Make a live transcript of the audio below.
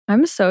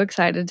I'm so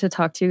excited to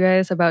talk to you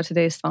guys about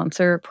today's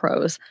sponsor,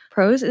 Prose.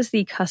 Prose is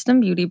the custom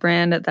beauty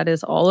brand that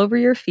is all over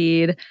your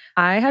feed.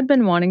 I had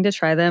been wanting to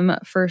try them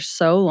for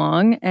so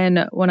long.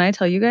 And when I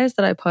tell you guys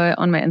that I put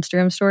on my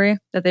Instagram story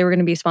that they were going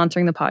to be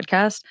sponsoring the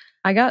podcast,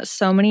 I got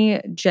so many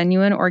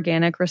genuine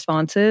organic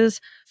responses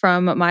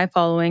from my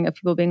following of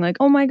people being like,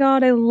 oh my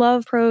God, I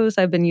love Prose.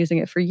 I've been using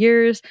it for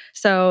years.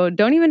 So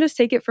don't even just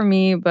take it from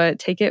me, but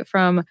take it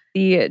from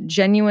the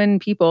genuine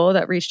people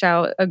that reached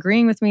out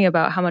agreeing with me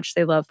about how much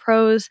they love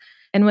Prose.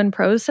 And when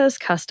Prose says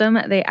custom,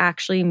 they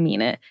actually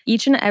mean it.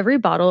 Each and every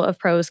bottle of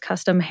Prose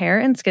custom hair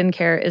and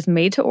skincare is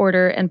made to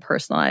order and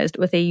personalized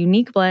with a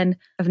unique blend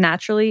of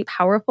naturally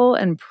powerful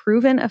and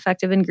proven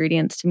effective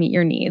ingredients to meet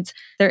your needs.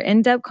 Their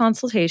in-depth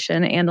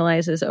consultation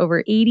analyzes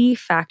over 80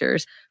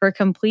 factors for a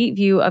complete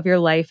view of your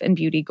life and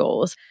beauty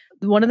goals.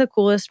 One of the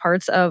coolest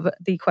parts of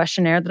the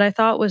questionnaire that I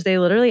thought was they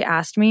literally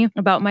asked me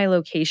about my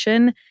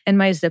location and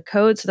my zip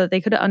code so that they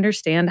could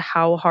understand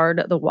how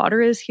hard the water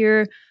is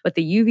here, what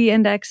the UV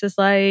index is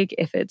like,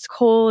 if it's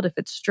cold, if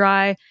it's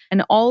dry,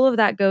 and all of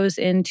that goes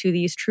into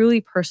these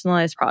truly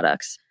personalized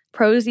products.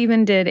 Prose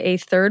even did a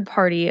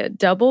third-party,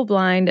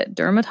 double-blind,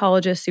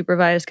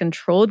 dermatologist-supervised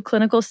controlled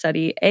clinical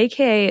study,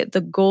 aka the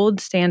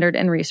gold standard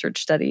in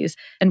research studies,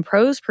 and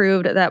Prose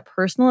proved that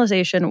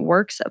personalization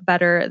works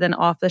better than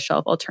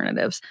off-the-shelf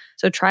alternatives.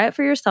 So try it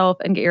for yourself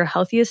and get your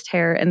healthiest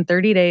hair in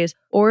 30 days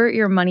or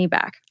your money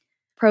back.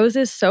 Prose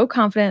is so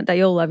confident that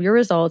you'll love your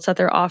results that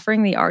they're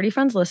offering the Already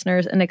Friends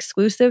listeners an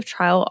exclusive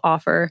trial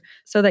offer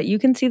so that you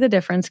can see the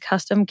difference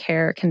custom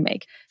care can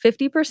make.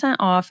 50%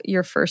 off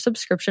your first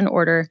subscription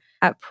order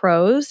at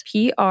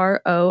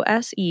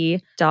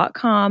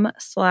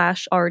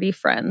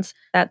prose.com/alreadyfriends.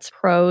 That's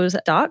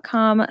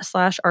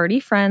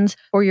prose.com/alreadyfriends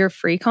for your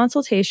free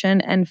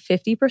consultation and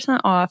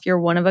 50% off your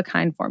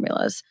one-of-a-kind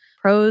formulas.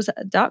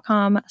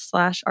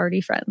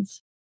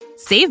 prose.com/alreadyfriends.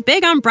 Save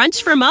big on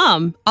brunch for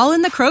mom, all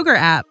in the Kroger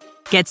app.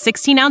 Get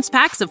 16-ounce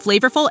packs of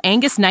flavorful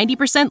Angus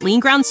 90% lean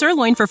ground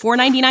sirloin for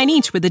 $4.99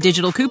 each with a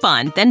digital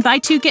coupon. Then buy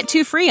 2, get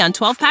 2 free on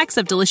 12 packs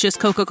of delicious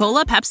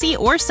Coca-Cola, Pepsi,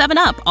 or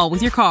 7-Up, all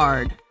with your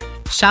card.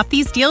 Shop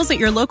these deals at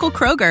your local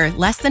Kroger,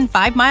 less than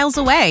 5 miles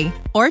away.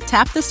 Or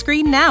tap the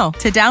screen now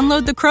to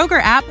download the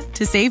Kroger app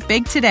to save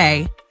big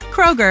today.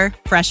 Kroger,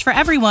 fresh for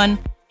everyone.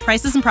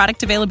 Prices and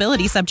product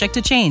availability subject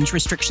to change.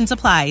 Restrictions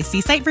apply.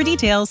 See site for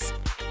details.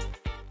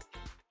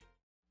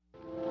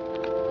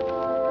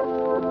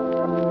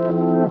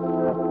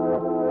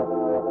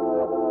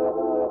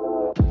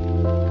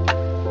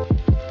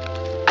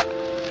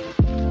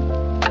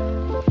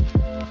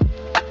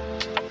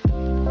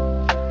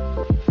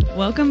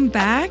 Welcome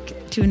back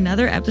to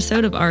another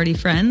episode of Already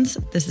Friends.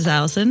 This is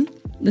Allison.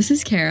 This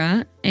is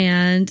Kara.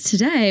 And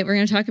today we're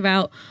going to talk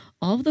about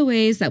all of the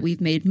ways that we've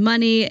made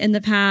money in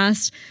the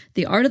past,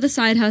 the art of the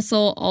side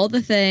hustle, all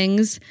the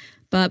things.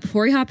 But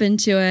before we hop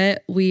into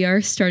it, we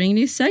are starting a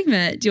new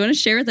segment. Do you want to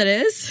share what that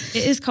is?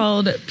 It is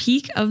called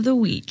Peak of the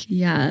Week.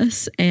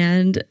 Yes.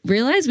 And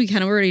realized we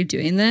kind of were already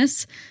doing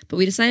this, but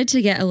we decided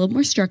to get a little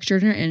more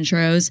structured in our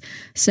intros.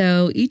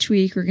 So each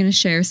week we're going to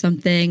share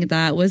something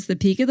that was the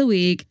peak of the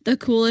week, the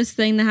coolest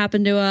thing that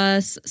happened to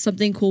us,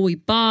 something cool we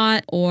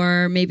bought,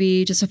 or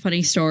maybe just a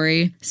funny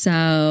story.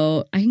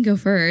 So I can go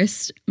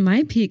first.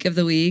 My peak of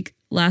the week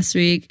last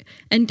week,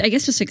 and I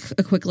guess just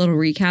a quick little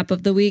recap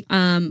of the week.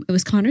 It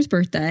was Connor's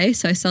birthday,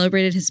 so I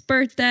celebrated his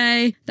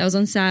birthday. That was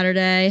on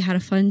Saturday. Had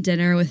a fun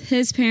dinner with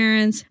his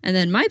parents, and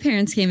then my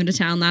parents came into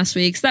town last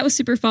week, so that was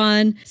super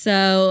fun.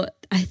 So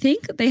I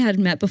think they had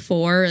met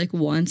before, like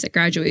once at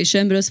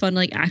graduation, but it was fun to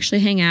like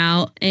actually hang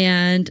out,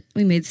 and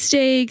we made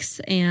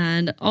steaks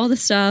and all the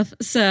stuff.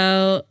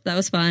 So that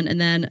was fun. And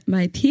then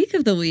my peak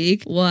of the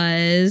week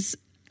was,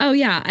 oh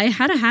yeah, I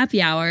had a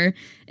happy hour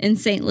in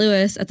St.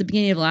 Louis at the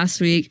beginning of last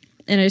week.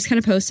 And I just kind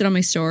of posted on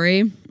my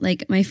story,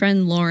 like my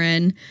friend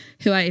Lauren,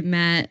 who I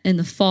met in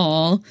the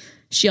fall,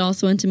 she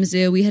also went to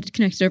Mizzou. We had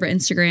connected over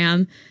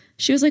Instagram.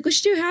 She was like, we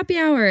should do a happy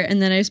hour.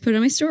 And then I just put it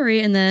on my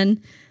story. And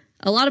then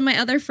a lot of my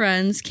other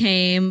friends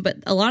came, but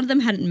a lot of them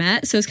hadn't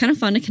met. So it was kind of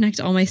fun to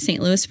connect all my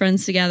St. Louis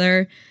friends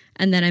together.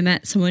 And then I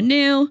met someone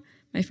new.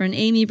 My friend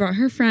Amy brought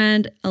her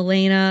friend,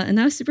 Elena, and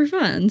that was super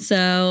fun.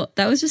 So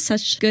that was just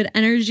such good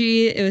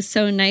energy. It was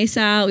so nice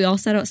out. We all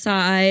sat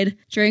outside,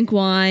 drank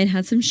wine,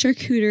 had some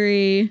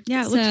charcuterie.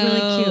 Yeah, it looked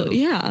really cute.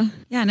 Yeah.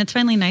 Yeah, and it's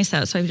finally nice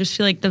out. So I just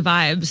feel like the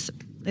vibes,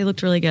 they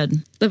looked really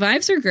good. The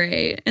vibes are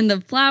great. And the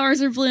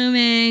flowers are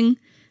blooming.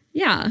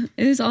 Yeah,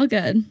 it was all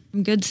good.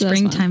 Good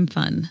springtime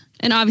fun.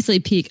 And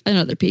obviously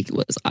another peak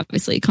was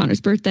obviously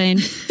Connor's birthday and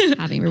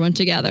having everyone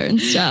together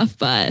and stuff.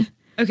 But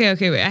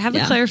Okay, wait. I have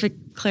a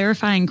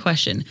clarifying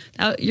question.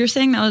 You're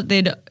saying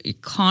that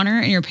Connor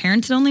and your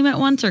parents had only met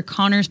once, or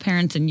Connor's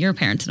parents and your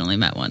parents had only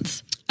met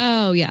once?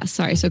 Oh, yeah.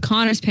 Sorry. So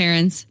Connor's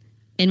parents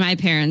and my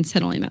parents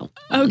had only met once.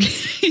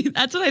 Okay.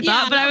 That's what I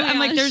thought, but I'm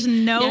like, there's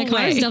no way.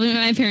 Connor's definitely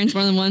met my parents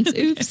more than once.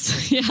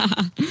 Oops. Yeah.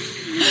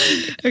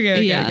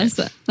 Okay. Yeah,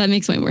 so that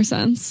makes way more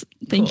sense.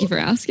 Thank you for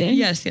asking.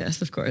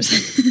 Yes, of course.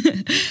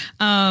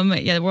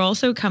 Yeah, we're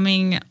also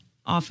coming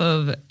off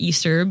of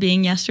Easter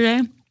being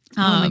yesterday.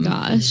 Oh my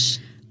gosh.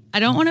 I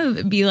don't want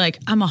to be like,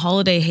 I'm a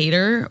holiday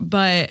hater,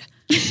 but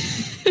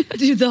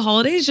dude, the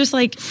holidays just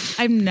like,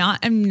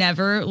 I'm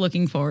never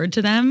looking forward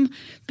to them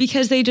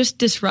because they just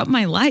disrupt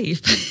my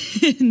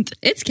life. And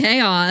it's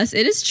chaos.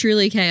 It is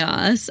truly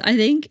chaos. I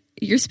think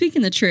you're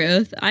speaking the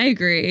truth. I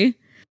agree.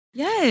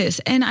 Yes.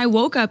 And I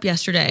woke up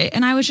yesterday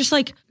and I was just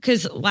like,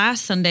 because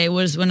last Sunday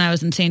was when I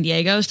was in San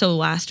Diego. So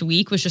last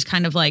week was just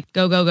kind of like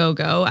go, go, go,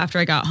 go after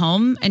I got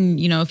home. And,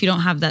 you know, if you don't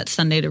have that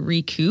Sunday to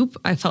recoup,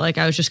 I felt like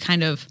I was just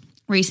kind of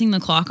racing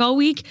the clock all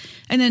week.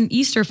 And then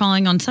Easter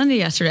falling on Sunday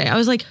yesterday, I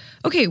was like,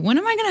 okay, when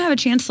am I going to have a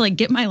chance to like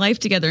get my life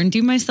together and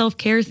do my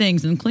self-care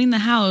things and clean the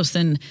house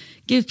and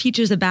give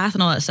Peaches a bath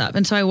and all that stuff?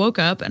 And so I woke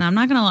up and I'm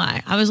not going to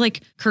lie, I was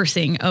like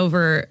cursing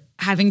over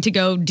having to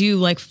go do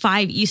like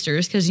 5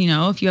 Easters. Cause you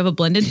know, if you have a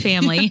blended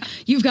family,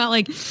 you've got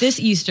like this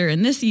Easter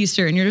and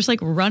you're just like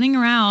running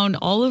around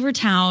all over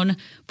town,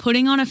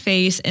 putting on a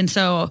face. And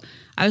so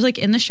I was like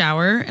in the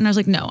shower and I was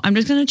like, no, I'm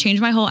just going to change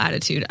my whole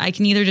attitude. I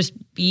can either just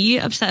be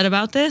upset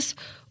about this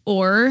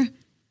or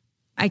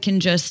I can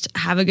just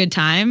have a good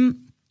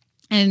time.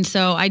 And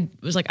so I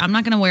was like, I'm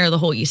not going to wear the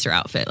whole Easter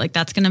outfit. Like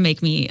that's going to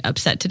make me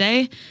upset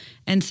today.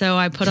 And so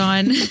I put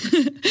on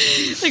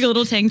like a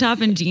little tank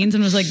top and jeans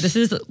and was like, this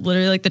is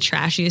literally like the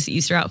trashiest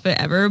Easter outfit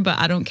ever, but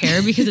I don't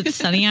care because it's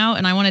sunny out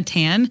and I want to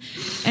tan.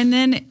 And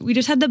then we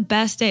just had the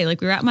best day.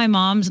 Like we were at my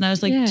mom's and I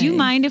was like, do you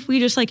mind if we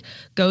just like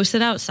go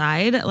sit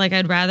outside? Like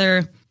I'd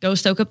rather go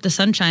soak up the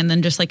sunshine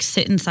than just like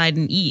sit inside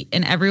and eat.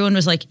 And everyone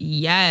was like,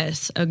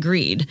 yes,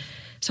 agreed.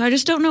 So I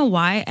just don't know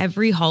why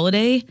every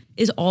holiday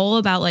is all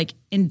about like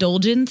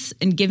indulgence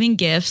and giving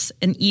gifts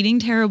and eating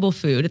terrible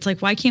food. It's like,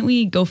 why can't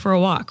we go for a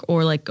walk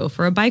or like go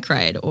for a bike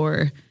ride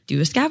or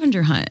do a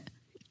scavenger hunt?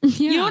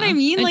 Yeah, you know what I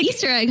mean? An Like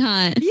Easter egg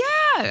hunt. Yeah,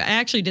 I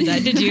actually did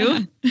that. Did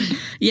you?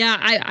 Yeah,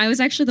 I was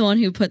actually the one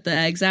who put the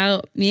eggs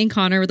out. Me and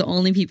Connor were the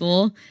only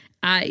people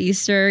at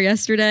Easter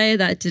yesterday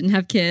that didn't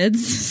have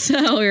kids.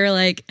 So we were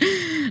like,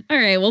 all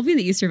right, we'll be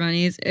the Easter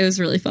bunnies. It was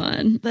really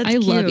fun. That's I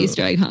cute. love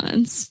Easter egg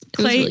hunts. It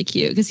was really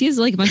cute because he has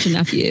like a bunch of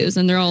nephews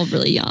and they're all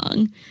really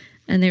young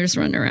and they were just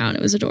running around.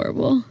 It was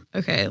adorable.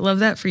 Okay, love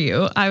that for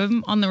you.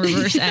 I'm on the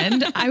reverse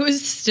end. I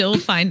was still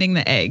finding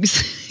the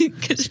eggs.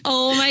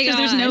 Oh my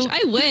gosh.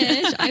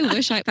 I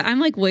wish. But I'm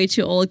like way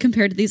too old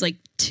compared to these like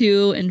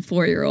 2 and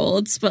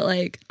 4-year-olds. But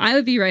like I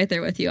would be right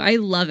there with you. I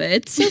love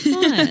it. It's so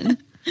fun.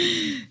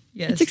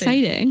 Yes, it's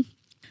exciting.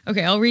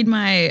 Okay, I'll read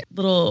my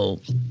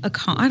little,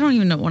 I don't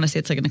even want to say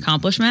it's like an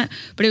accomplishment,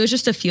 but it was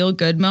just a feel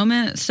good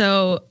moment.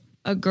 So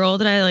a girl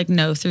that I like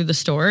know through the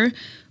store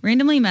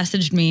randomly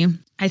messaged me.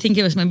 I think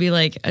it was maybe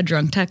like a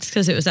drunk text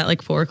because it was at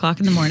like 4:00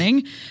 in the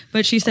morning.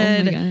 But she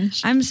said,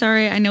 I'm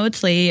sorry, I know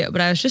it's late,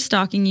 but I was just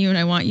stalking you and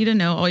I want you to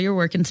know all your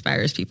work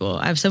inspires people.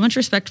 I have so much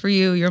respect for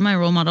you. You're my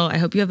role model. I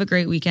hope you have a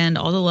great weekend.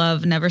 All the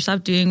love. Never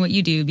stop doing what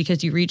you do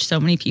because you reach so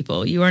many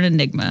people. You are an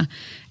enigma.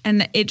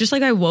 And it just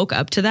like I woke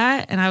up to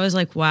that and I was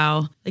like,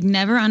 wow, like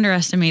never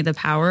underestimate the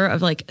power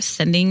of like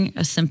sending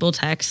a simple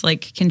text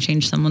like can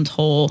change someone's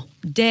whole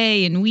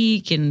day and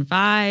week and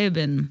vibe.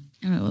 And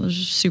I don't know, it was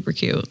just super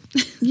cute.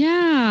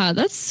 Yeah,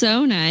 that's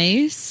so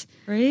nice.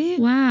 Right?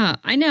 Wow.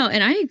 I know.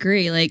 And I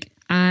agree. Like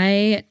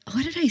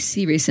what did I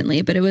see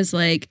recently? But it was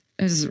like,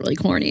 this is really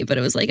corny, but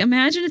it was like,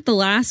 imagine if the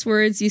last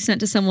words you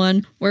sent to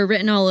someone were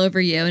written all over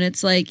you. And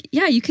it's like,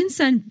 yeah, you can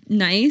send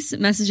nice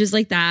messages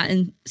like that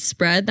and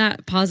spread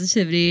that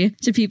positivity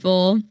to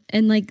people.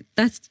 And like,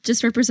 that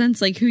just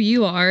represents like who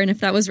you are. And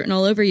if that was written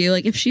all over you,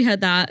 like if she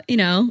had that, you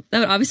know, that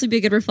would obviously be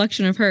a good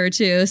reflection of her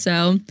too.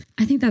 So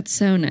I think that's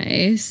so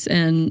nice.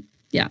 And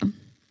yeah,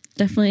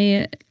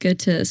 definitely good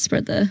to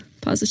spread the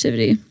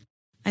positivity.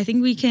 I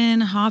think we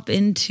can hop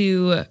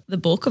into the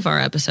bulk of our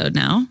episode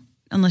now.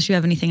 Unless you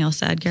have anything else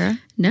to add, Kara?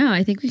 No,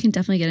 I think we can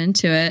definitely get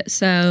into it.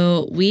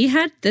 So we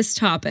had this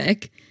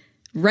topic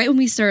right when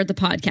we started the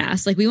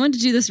podcast. Like we wanted to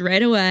do this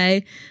right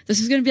away. This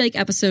was going to be like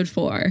episode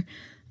 4.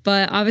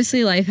 But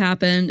obviously life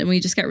happened and we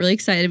just got really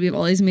excited. We have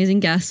all these amazing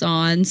guests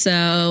on.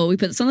 So we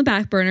put this on the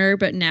back burner,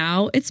 but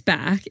now it's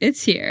back.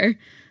 It's here.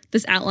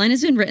 This outline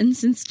has been written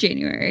since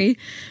January.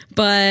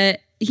 But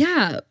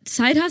yeah,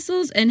 side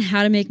hustles and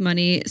how to make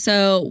money.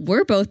 So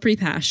we're both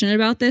pretty passionate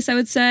about this, I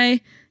would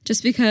say.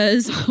 Just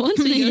because once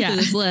we go through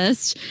this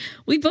list,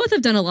 we both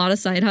have done a lot of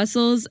side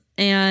hustles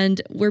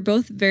and we're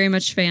both very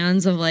much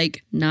fans of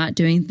like not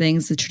doing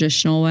things the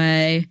traditional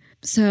way.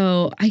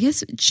 So I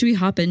guess, should we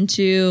hop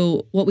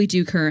into what we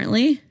do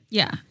currently?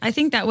 Yeah, I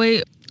think that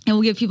way and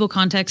we'll give people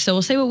context. So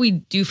we'll say what we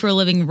do for a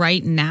living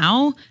right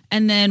now,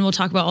 and then we'll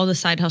talk about all the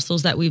side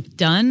hustles that we've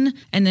done,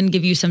 and then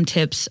give you some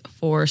tips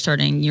for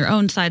starting your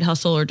own side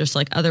hustle or just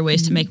like other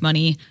ways to make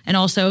money. And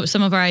also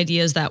some of our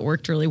ideas that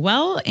worked really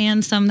well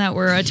and some that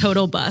were a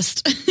total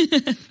bust.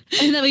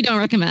 And that we don't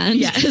recommend.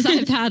 Yeah. Because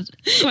I've had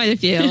quite a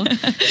few.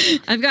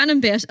 I've gotten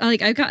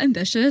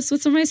ambitious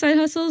with some of my side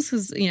hustles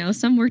because,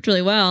 some worked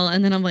really well.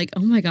 And then I'm like,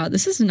 oh my God,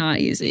 this is not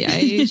easy.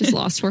 I just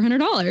lost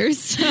 $400.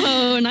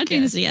 So not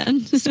doing this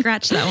again.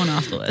 Scratch that one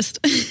off the list.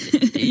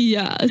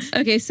 Yes.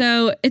 Okay.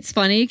 So it's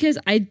funny because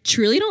I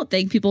truly don't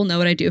think people know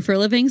what I do for a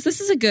living. So this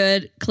is a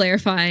good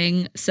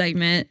clarifying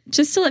segment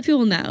just to let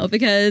people know,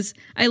 because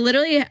I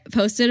literally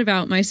posted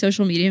about my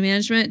social media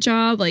management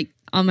job, like,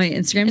 on my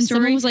Instagram story.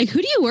 Someone was like, who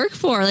do you work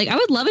for? Like, I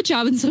would love a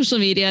job in social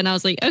media. And I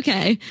was like,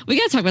 okay, we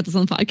got to talk about this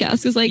on the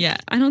podcast. Because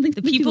I don't think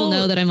the people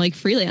know that I'm like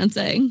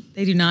freelancing.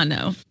 They do not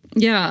know.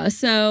 Yeah.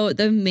 So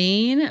the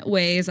main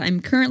ways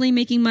I'm currently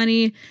making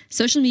money,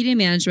 social media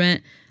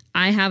management.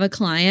 I have a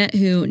client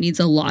who needs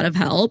a lot of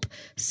help.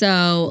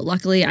 So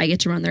luckily I get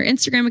to run their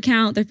Instagram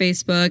account, their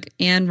Facebook,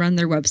 and run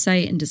their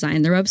website and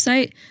design their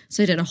website.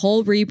 So I did a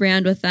whole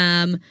rebrand with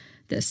them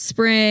this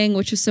spring,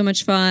 which was so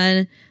much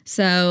fun.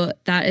 So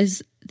that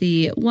is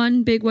the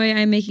one big way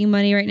I'm making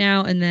money right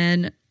now. And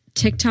then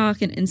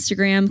TikTok and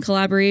Instagram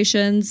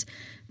collaborations,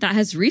 that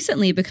has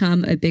recently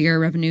become a bigger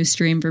revenue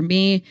stream for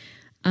me.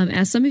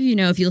 As some of you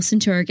know, if you listen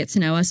to our Get to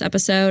Know Us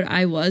episode,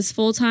 I was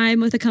full-time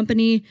with a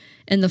company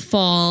in the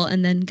fall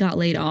and then got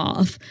laid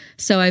off.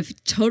 So I've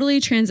totally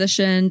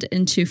transitioned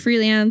into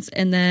freelance.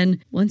 And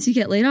then once you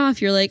get laid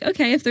off, you're like,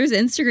 okay, if there's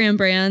Instagram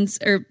brands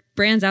or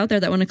brands out there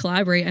that want to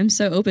collaborate, I'm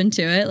so open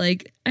to it,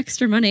 like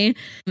extra money.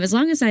 As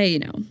long as I,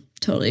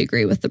 totally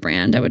agree with the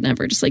brand. I would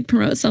never just like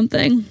promote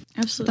something.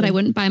 Absolutely. That I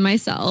wouldn't buy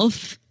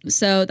myself.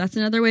 So that's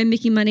another way of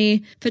making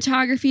money.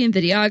 Photography and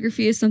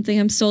videography is something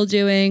I'm still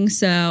doing.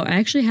 So I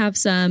actually have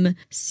some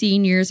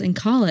seniors in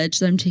college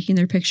that I'm taking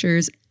their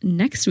pictures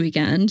next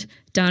weekend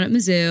down at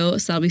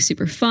Mizzou. So that'll be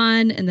super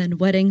fun. And then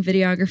wedding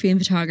videography and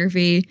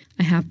photography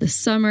I have this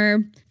summer.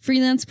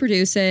 Freelance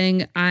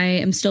producing, I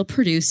am still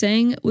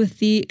producing with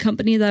the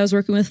company that I was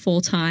working with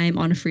full time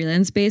on a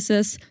freelance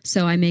basis.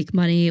 So I make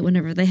money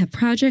whenever they have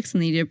projects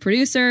and they need a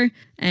producer.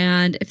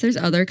 And if there's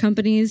other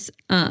companies,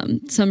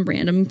 some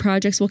random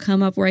projects will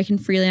come up where I can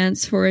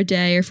freelance for a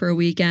day or for a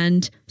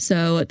weekend.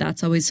 So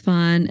that's always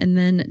fun. And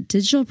then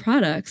digital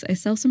products, I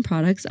sell some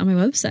products on my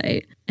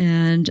website.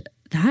 And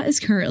that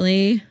is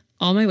currently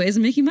all my ways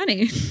of making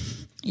money.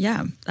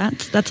 Yeah,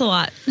 that's a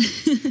lot.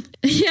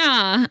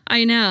 Yeah,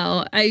 I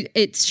know.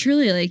 It's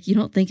truly like you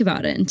don't think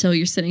about it until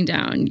you're sitting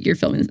down, you're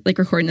filming, like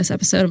recording this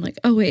episode. I'm like,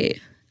 oh wait,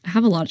 I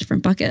have a lot of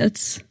different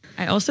buckets.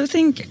 I also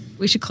think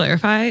we should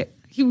clarify.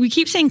 We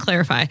keep saying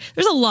clarify.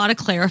 There's a lot of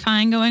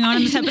clarifying going on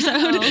in this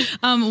episode.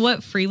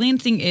 What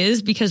freelancing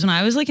is, because when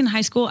I was like in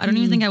high school, I don't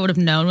even think I would have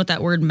known what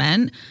that word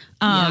meant.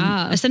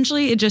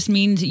 Essentially, it just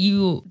means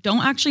you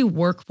don't actually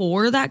work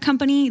for that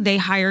company. They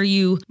hire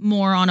you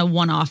more on a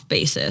one-off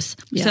basis.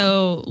 Yeah.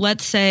 So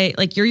let's say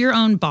like you're your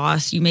own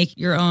boss, you make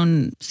your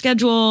own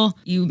schedule,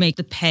 you make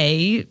the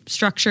pay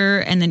structure,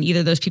 and then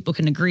either those people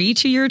can agree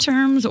to your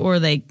terms or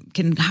they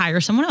can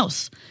hire someone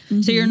else.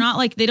 Mm-hmm. So you're not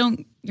like,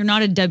 you're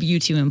not a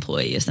W-2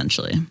 employee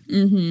essentially.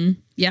 Mm-hmm.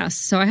 Yes.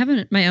 So I have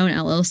my own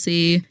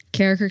LLC,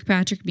 Kara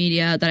Kirkpatrick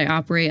Media, that I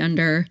operate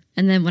under.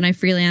 And then when I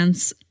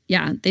freelance,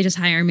 they just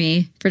hire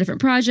me for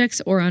different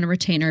projects or on a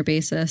retainer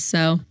basis.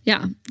 So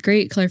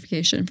great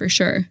clarification for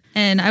sure.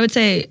 And I would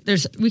say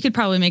we could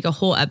probably make a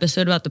whole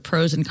episode about the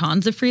pros and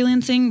cons of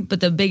freelancing, but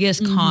the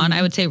biggest con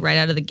I would say right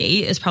out of the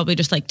gate is probably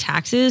just like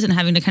taxes and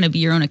having to kind of be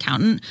your own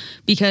accountant,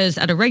 because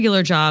at a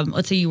regular job,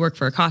 let's say you work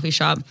for a coffee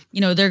shop,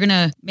 they're going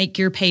to make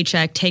your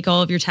paycheck, take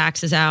all of your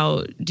taxes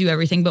out, do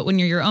everything. But when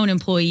you're your own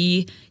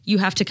employee, you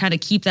have to kind of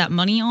keep that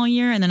money all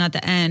year and then at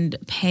the end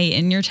pay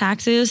in your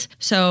taxes.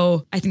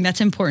 So I think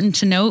that's important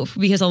to note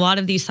because a lot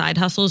of these side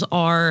hustles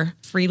are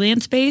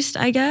freelance based,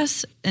 I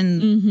guess.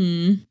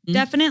 And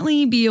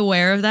definitely be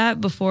aware of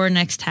that before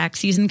next tax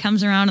season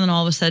comes around. And then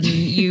all of a sudden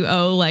you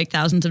owe like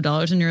thousands of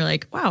dollars and you're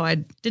like, wow, I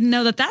didn't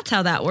know that's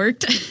how that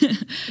worked.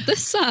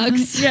 This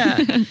sucks.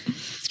 Yeah.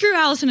 Screw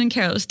Allison and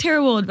Carol's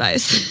terrible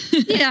advice.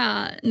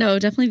 Yeah. No,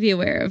 definitely be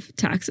aware of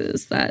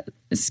taxes. That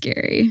is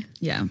scary.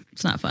 Yeah,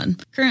 it's not fun.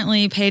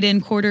 Currently paid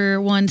in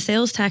Q1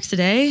 sales tax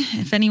today.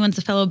 If anyone's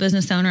a fellow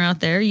business owner out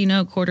there,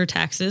 quarter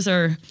taxes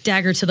are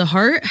dagger to the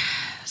heart.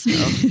 So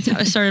that's how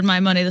I started my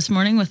money this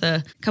morning, with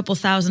a couple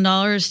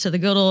 $1,000s to the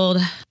good old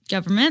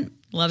government.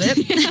 Love it.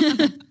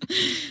 Yeah.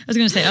 I was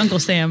going to say Uncle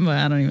Sam, but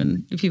I don't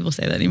even do people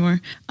say that anymore.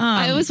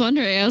 I was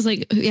wondering. I was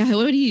like, yeah,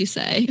 what do you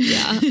say?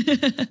 Yeah.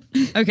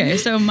 Okay.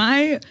 So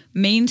my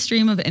main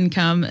stream of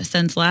income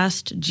since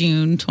last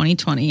June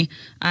 2020,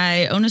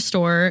 I own a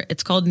store.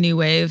 It's called New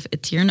Wave.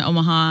 It's here in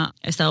Omaha.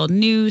 I sell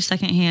new,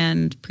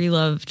 secondhand,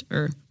 pre-loved,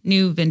 or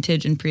new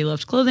vintage and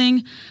pre-loved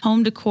clothing,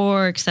 home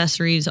decor,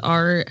 accessories,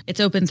 art. It's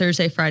open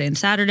Thursday, Friday, and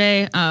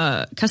Saturday.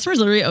 Customers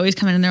literally always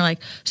come in and they're like,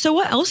 so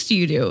what else do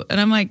you do?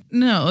 And I'm like,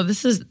 no,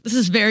 this is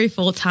very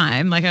full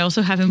time. Like I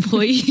also have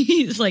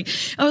employees. Like,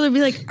 they'll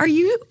be like, are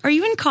you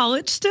in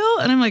college still?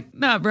 And I'm like,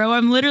 nah, bro,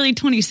 I'm literally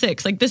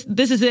 26. Like this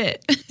is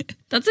it.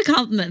 That's a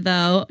compliment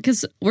though,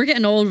 because we're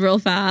getting old real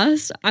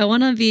fast. I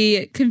want to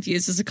be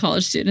confused as a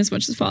college student as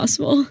much as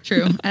possible.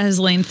 True. As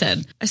Lane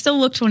said, I still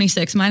look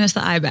 26 minus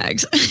the eye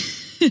bags.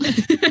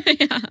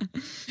 Yeah.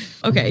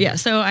 Okay. Yeah.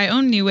 So I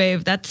own New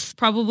Wave. That's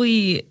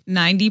probably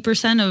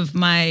 90% of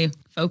my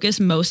focus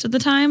most of the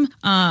time.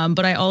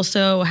 But I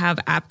also have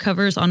app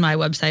covers on my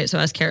website. So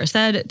as Kara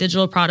said,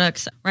 digital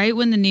products, right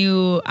when the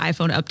new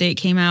iPhone update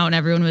came out and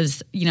everyone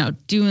was,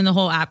 doing the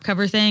whole app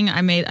cover thing,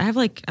 I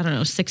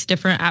have 6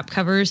 different app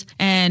covers,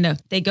 and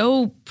they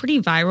go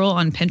pretty viral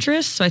on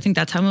Pinterest. So I think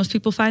that's how most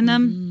people find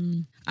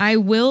them. I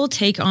will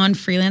take on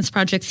freelance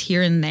projects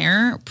here and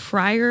there.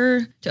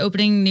 Prior to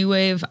opening New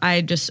Wave,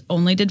 I just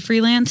only did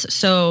freelance.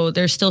 So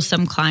there's still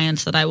some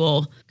clients that I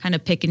will kind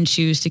of pick and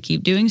choose to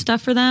keep doing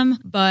stuff for them.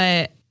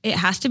 But it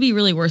has to be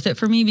really worth it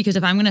for me, because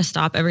if I'm going to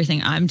stop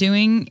everything I'm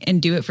doing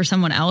and do it for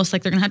someone else,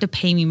 like they're going to have to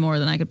pay me more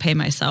than I could pay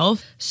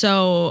myself.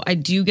 So I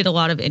do get a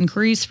lot of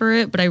inquiries for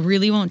it, but I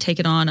really won't take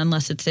it on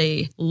unless it's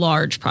a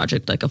large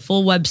project, like a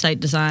full website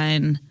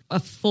design, a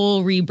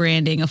full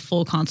rebranding, a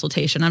full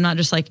consultation. I'm not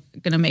just like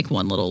going to make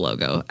one little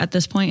logo at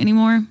this point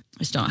anymore. I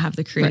just don't have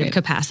the creative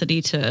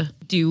capacity to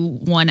do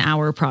 1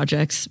 hour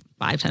projects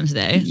 5 times a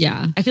day.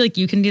 Yeah. I feel like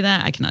you can do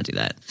that. I cannot do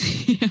that.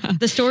 Yeah.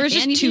 The store is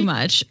just too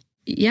much.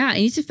 Yeah, I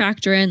need to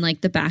factor in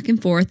like the back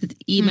and forth with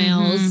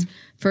emails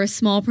for a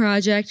small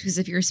project, because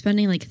if you're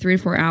spending like 3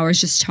 to 4 hours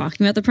just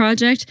talking about the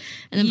project,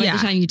 and then by the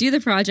time you do the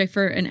project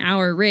for an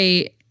hour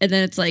rate, and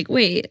then it's like,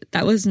 wait,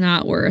 that was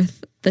not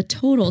worth the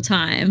total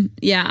time.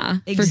 Yeah,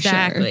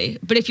 exactly. For sure.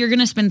 But if you're going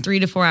to spend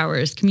 3 to 4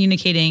 hours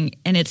communicating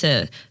and it's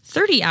a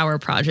 30-hour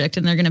project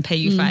and they're going to pay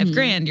you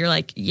 $5,000, you're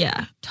like,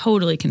 yeah,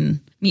 totally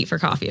can meet for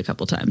coffee a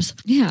couple times.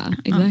 Yeah,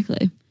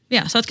 exactly.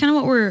 Yeah, so that's kind of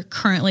what we're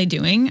currently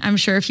doing. I'm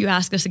sure if you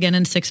ask us again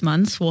in 6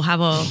 months, we'll have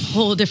a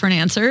whole different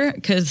answer,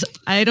 because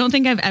I don't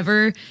think I've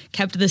ever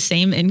kept the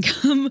same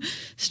income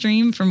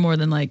stream for more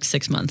than like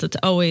 6 months. It's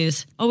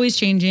always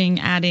changing,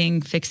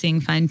 adding,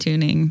 fixing, fine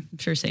tuning. I'm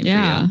sure same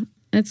for you.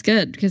 That's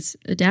good, because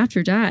adapt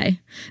or die.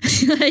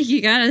 Like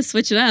you got to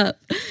switch it up.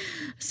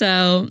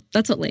 So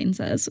that's what Lane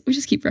says. We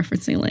just keep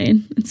referencing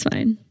Lane. It's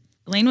fine.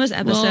 Lane was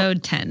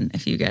episode 10,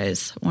 if you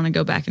guys want to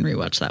go back and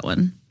rewatch that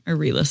one or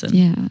re-listen.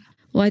 Yeah.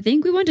 Well, I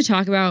think we want to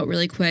talk about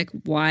really quick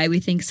why we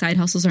think side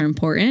hustles are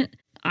important.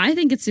 I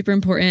think it's super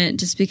important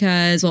just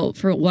because, well,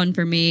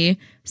 for me,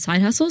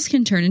 side hustles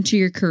can turn into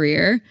your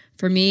career.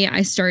 For me,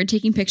 I started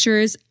taking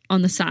pictures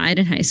on the side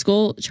in high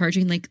school,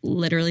 charging like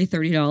literally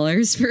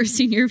 $30 for a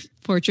senior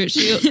portrait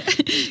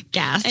shoot.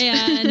 Gas.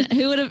 And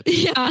who would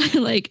have,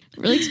 like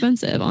really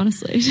expensive,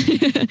 honestly.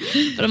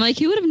 But I'm like,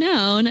 who would have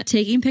known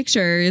taking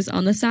pictures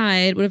on the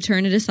side would have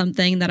turned into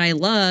something that I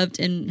loved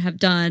and have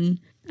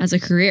done as a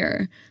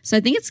career. So I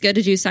think it's good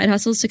to do side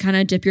hustles to kind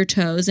of dip your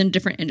toes in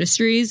different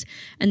industries.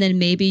 And then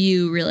maybe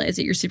you realize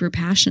that you're super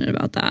passionate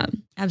about that.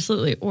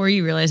 Absolutely. Or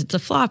you realize it's a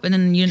flop and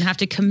then you didn't have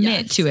to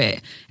commit to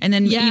it. And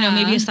then,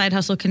 maybe a side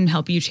hustle can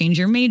help you change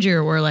your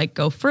major or like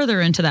go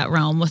further into that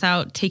realm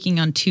without taking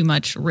on too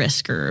much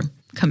risk or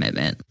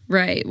commitment.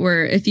 Right.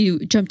 Where if you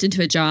jumped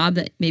into a job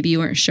that maybe you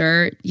weren't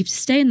sure, you have to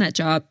stay in that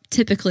job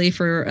typically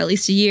for at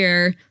least a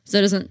year. So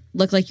it doesn't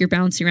look like you're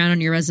bouncing around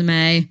on your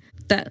resume.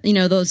 That,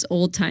 those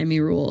old timey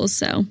rules.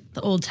 So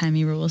the old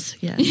timey rules.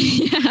 Yeah.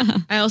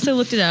 I also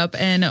looked it up,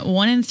 and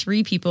 1 in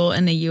 3 people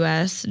in the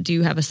US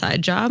do have a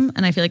side job.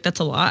 And I feel like that's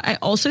a lot. I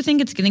also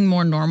think it's getting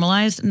more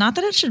normalized. Not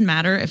that it should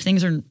matter if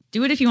things are,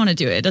 do it if you want to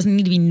do it. It doesn't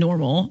need to be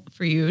normal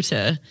for you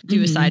to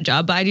do a side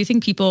job. But I do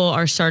think people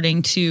are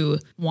starting to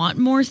want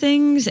more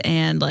things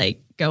and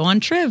like go on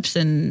trips,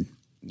 and,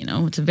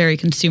 it's a very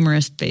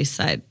consumerist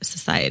based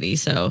society.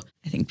 So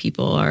I think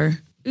people are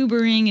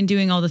Ubering and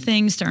doing all the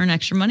things to earn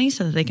extra money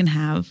so that they can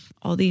have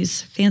all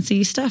these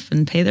fancy stuff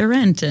and pay their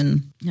rent,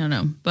 and I don't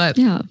know, but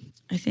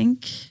I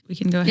think we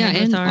can go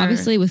ahead with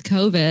obviously with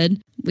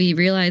COVID, we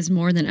realize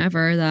more than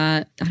ever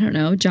that,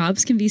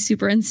 jobs can be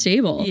super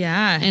unstable.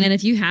 Yeah. And then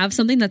if you have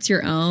something that's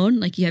your own,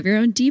 like you have your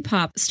own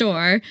Depop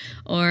store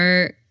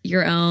or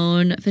your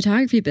own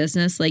photography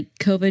business, like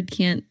COVID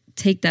can't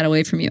take that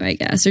away from you, I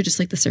guess, or just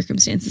like the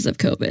circumstances of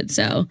COVID.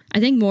 So I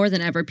think more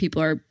than ever,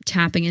 people are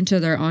tapping into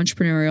their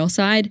entrepreneurial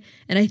side.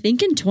 And I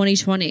think in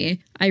 2020,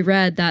 I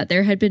read that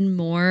there had been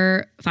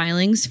more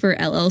filings for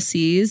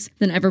LLCs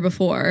than ever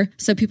before.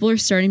 So people are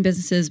starting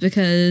businesses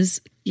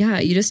because,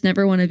 you just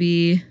never want to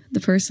be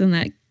the person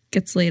that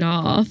gets laid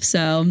off.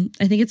 So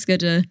I think it's good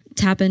to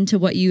tap into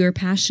what you are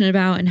passionate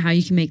about and how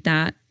you can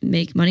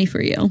make money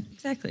for you.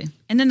 Exactly.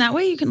 And then that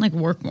way you can like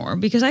work more,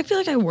 because I feel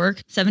like I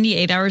work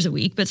 78 hours a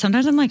week, but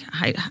sometimes I'm like,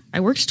 I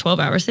worked 12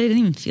 hours today. I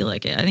didn't even feel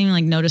like it. I didn't even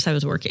like notice I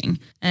was working.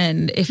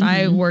 And if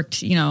I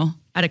worked,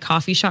 at a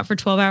coffee shop for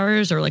 12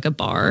 hours or like a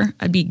bar,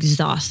 I'd be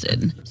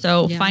exhausted.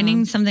 So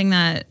finding something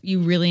that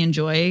you really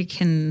enjoy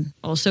can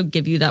also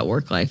give you that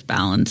work-life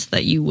balance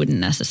that you wouldn't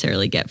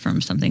necessarily get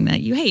from something that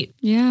you hate.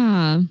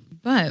 Yeah.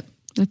 But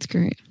that's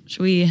great.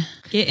 Should we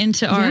get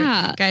into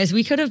our guys?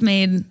 We could have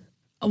made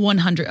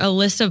a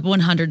list of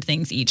 100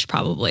 things each,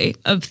 probably,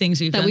 of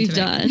things we've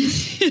done.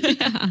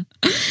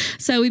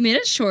 So we made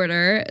it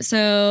shorter.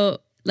 So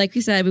like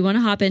we said, we want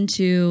to hop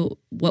into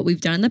what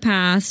we've done in the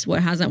past,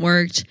 what hasn't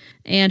worked.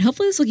 And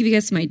hopefully this will give you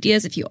guys some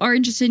ideas if you are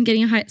interested in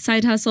getting a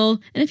side hustle.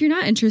 And if you're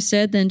not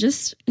interested, then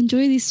just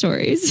enjoy these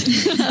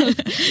stories of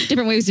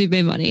different ways we've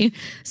made money.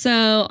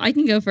 So I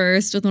can go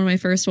first with one of my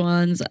first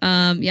ones.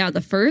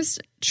 The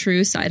first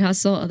true side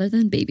hustle other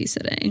than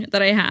babysitting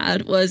that I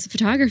had was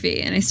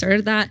photography. And I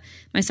started that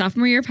my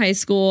sophomore year of high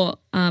school.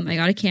 I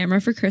got a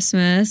camera for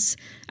Christmas.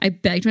 I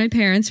begged my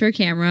parents for a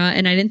camera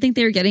and I didn't think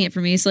they were getting it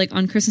for me. So like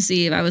on Christmas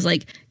Eve, I was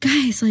like,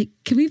 guys, like,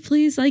 can we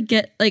please like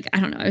get like,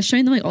 I don't know. I was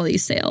showing them like all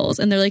these sales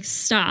and they're like,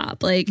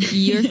 stop, like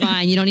you're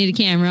fine. You don't need a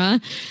camera.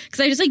 Cause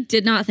I just like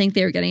did not think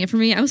they were getting it for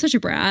me. I was such a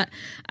brat.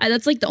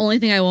 That's like the only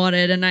thing I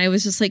wanted. And I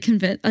was just like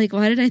convinced, like,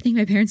 why did I think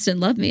my parents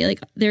didn't love me?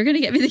 Like they were going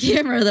to get me the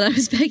camera that I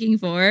was begging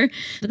for.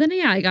 But then,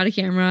 yeah, I got a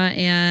camera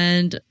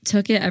and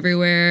took it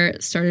everywhere.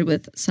 Started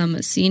with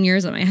some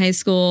seniors at my high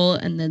school.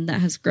 And then that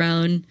has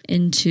grown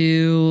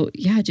into,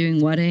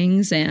 doing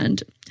weddings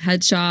and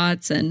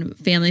headshots and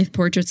family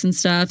portraits and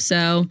stuff.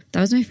 So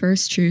that was my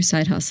first true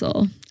side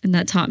hustle. And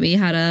that taught me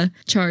how to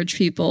charge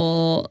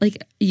people.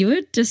 Like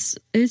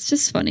it's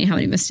just funny how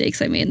many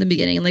mistakes I made in the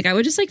beginning. Like I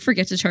would just like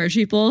forget to charge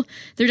people.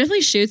 There are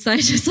definitely shoots that I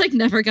just like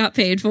never got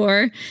paid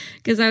for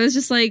because I was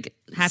just like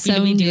happy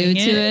to be doing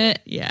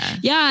it. Yeah.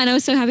 And I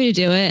was so happy to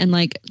do it and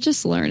like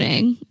just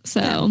learning.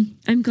 So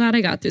I'm glad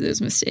I got through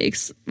those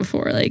mistakes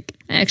before like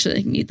I actually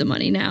like need the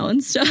money now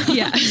and stuff.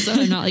 Yeah. So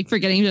I'm not like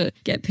forgetting to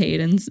get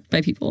paid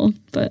by people.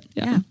 But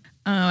yeah.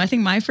 I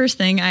think my first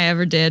thing I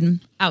ever did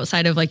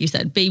outside of, like you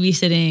said,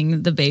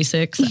 babysitting, the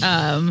basics.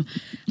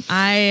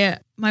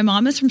 My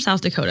mom is from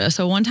South Dakota.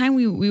 So one time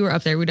we were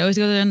up there, we'd always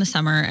go there in the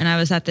summer and I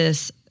was at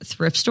this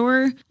thrift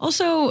store.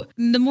 Also,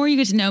 the more you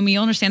get to know me,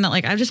 you'll understand that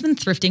like I've just been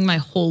thrifting my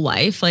whole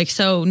life. Like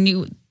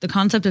the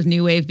concept of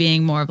New Wave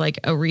being more of like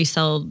a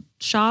resale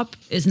shop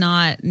is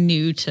not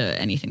new to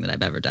anything that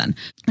I've ever done.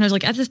 And I was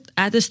like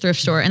at this thrift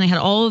store and they had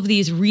all of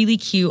these really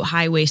cute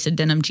high-waisted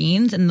denim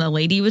jeans and the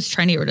lady was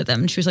trying to get rid of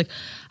them. And she was like,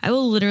 I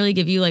will literally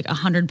give you like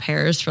 100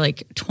 pairs for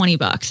like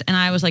 $20. And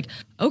I was like,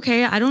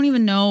 okay, I don't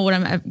even know what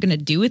I'm going to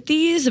do with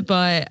these,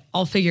 but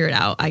I'll figure it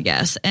out, I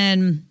guess.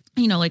 And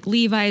like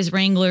Levi's,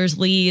 Wranglers,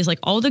 Lee's, like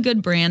all the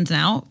good brands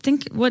now.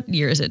 Think, what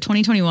year is it?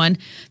 2021.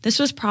 This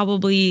was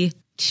probably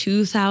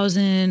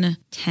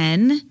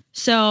 2010.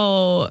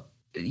 So,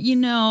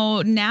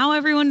 now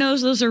everyone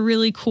knows those are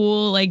really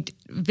cool, like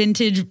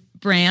vintage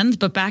brands,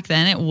 but back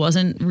then it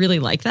wasn't really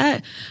like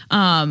that.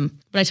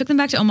 But I took them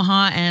back to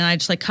Omaha and I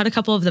just like cut a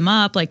couple of them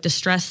up, like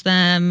distressed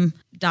them,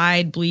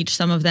 dyed, bleached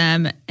some of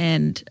them.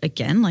 And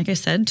again, like I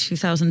said,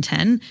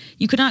 2010,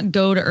 you could not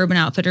go to Urban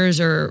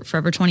Outfitters or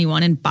Forever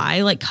 21 and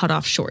buy like cut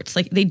off shorts.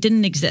 Like they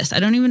didn't exist. I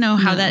don't even know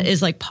how that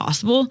is like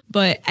possible,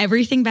 but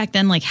everything back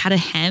then like had a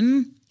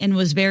hem and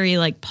was very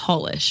like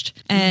polished.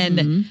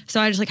 And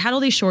so I just like had all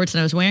these shorts and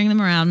I was wearing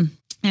them around.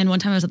 And one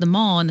time I was at the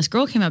mall and this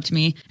girl came up to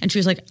me and she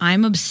was like,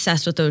 I'm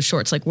obsessed with those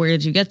shorts. Like, where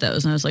did you get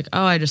those? And I was like,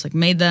 oh, I just like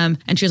made them.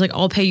 And she was like,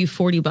 I'll pay you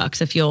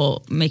 $40 if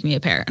you'll make me a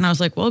pair. And I was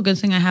like, well, good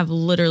thing I have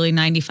literally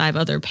 95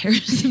 other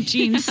pairs of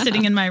jeans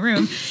sitting in my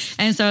room.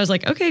 And so I was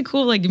like, okay,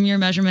 cool. Like, give me your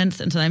measurements.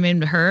 And so I made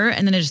them to her.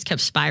 And then it just kept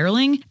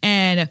spiraling.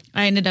 And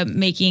I ended up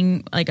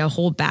making like a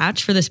whole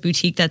batch for this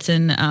boutique that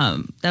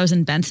was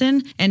in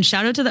Benson. And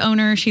shout out to the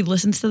owner. She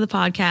listens to the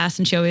podcast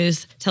and she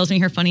always tells me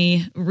her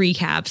funny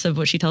recaps of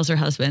what she tells her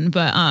husband.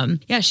 But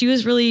yeah, she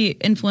was really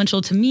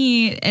influential to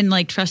me and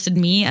like trusted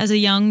me as a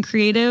young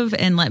creative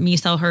and let me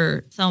sell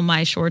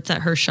my shorts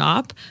at her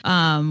shop,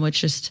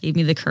 which just gave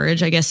me the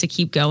courage, I guess, to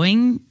keep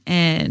going.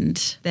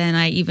 And then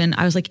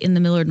I was like in the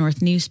Millard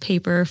North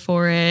newspaper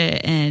for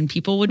it and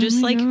people would just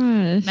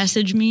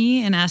message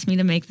me and ask me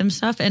to make them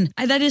stuff. And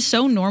that is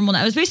so normal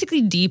now. It was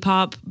basically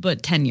Depop,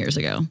 but 10 years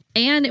ago.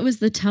 And it was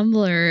the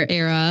Tumblr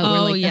era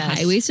where like the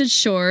high-waisted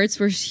shorts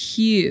were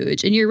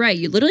huge. And you're right.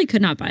 You literally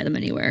could not buy them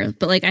anywhere.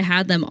 But like I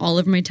had them all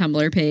over my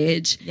Tumblr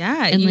page.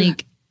 Yeah. And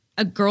like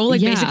a girl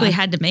basically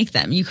had to make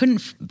them. You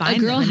couldn't buy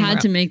them. A girl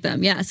had to make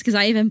them. Yes. Because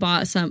I even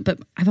bought some, but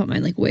I bought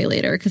mine like way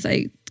later because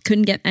I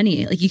couldn't get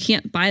any. Like you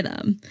can't buy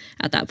them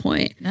at that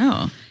point.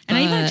 No. And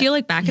I even feel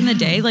like back in the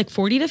day, like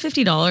 $40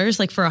 to $50,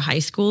 like for a high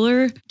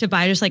schooler to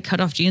buy just like cut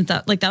off jeans,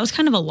 that was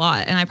kind of a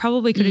lot. And I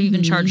probably could have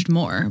even charged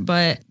more.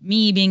 But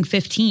me being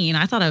 15,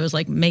 I thought I was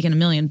like making $1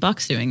 million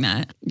doing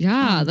that.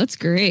 Yeah, that's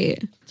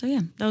great. So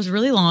yeah, that was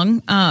really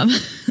long.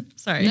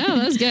 Sorry. No,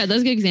 that's good.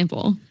 That's a good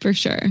example for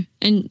sure.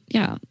 And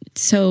yeah,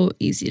 so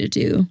easy to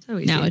do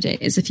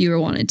nowadays if you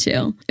wanted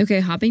to. Okay,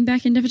 hopping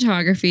back into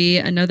photography.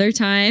 Another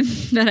time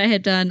that I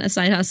had done a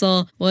side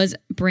hustle was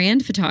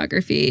brand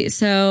photography.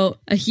 So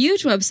a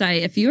huge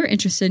website, if you are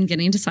interested in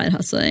getting into side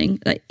hustling,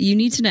 that you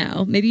need to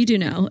know, maybe you do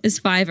know, is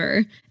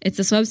Fiverr. It's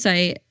this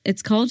website.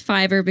 It's called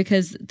Fiverr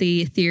because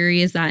the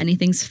theory is that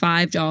anything's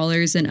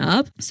 $5 and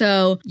up.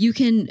 So you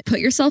can put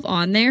yourself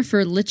on there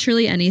for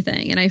literally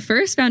anything. And I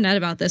first found out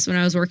about this when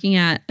I was working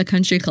at a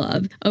country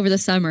club over the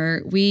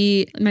summer.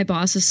 My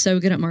boss was so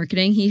good at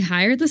marketing. He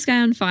hired this guy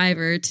on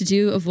Fiverr to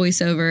do a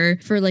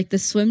voiceover for like the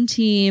swim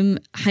team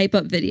hype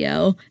up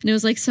video. And it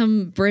was like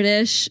some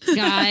British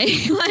guy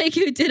like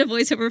who did a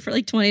voiceover for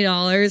like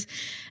 $20.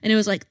 And it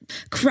was like,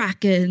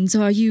 Krakens,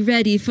 are you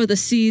ready for the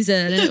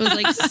season? And it was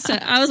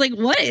like, I was like,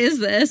 what is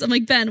this? I'm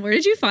like, Ben, where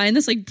did you find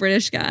this like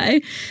British guy?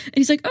 And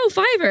he's like, oh,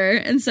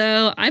 Fiverr. And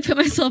so I put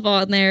myself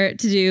on there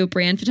to do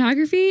brand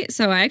photography.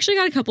 So I actually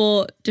got a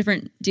couple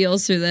different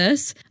deals through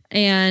this.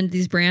 And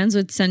these brands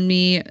would send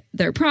me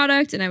their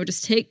product and I would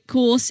just take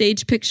cool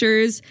stage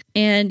pictures.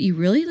 And you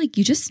really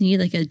you just need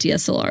like a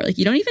DSLR. Like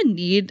you don't even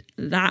need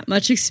that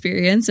much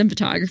experience in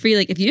photography.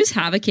 Like if you just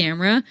have a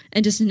camera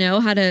and just know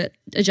how to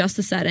adjust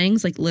the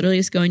settings, like literally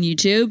just go on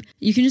YouTube,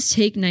 you can just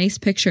take nice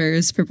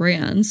pictures for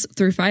brands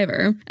through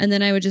Fiverr. And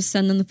then I would just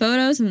send them the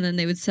photos and then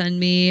they would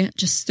send me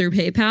just through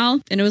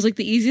PayPal. And it was like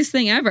the easiest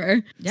thing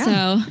ever. Yeah.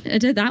 So I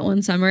did that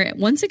one summer.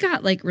 Once it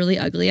got like really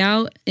ugly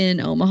out in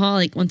Omaha,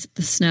 like once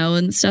the snow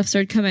and stuff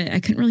started coming, I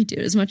couldn't really do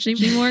it as much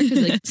anymore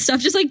because like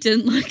stuff just like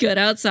didn't look good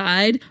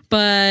outside.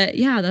 But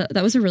yeah,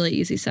 that was a really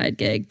easy side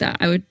gig that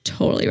I would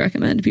totally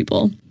recommend to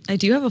people. I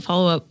do have a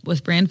follow-up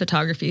with brand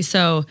photography.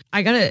 So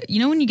I gotta,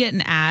 when you get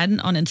an ad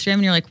on Instagram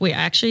and you're like, wait,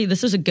 actually,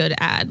 this is a good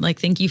ad. Like,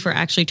 thank you for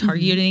actually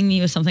targeting me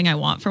with something I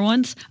want for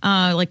once.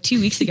 Like 2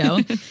 weeks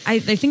ago, I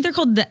think they're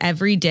called the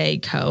Everyday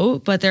Co.,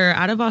 but they're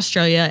out of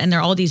Australia and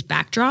they're all these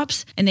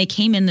backdrops and they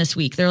came in this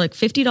week. They're like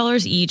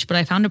 $50 each, but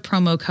I found a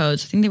promo code.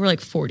 So I think they were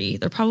like 40.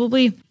 They're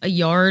probably a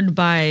yard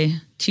by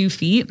 2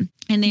 feet.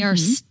 And they are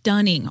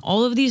stunning.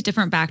 All of these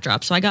different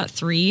backdrops. So I got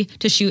 3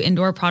 to shoot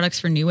indoor products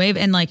for New Wave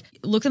and like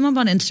look them up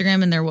on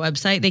Instagram and their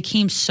website. They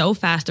came so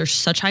fast. They're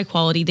such high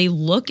quality. They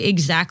look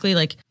exactly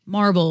like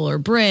marble or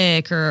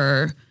brick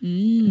or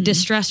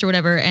distressed or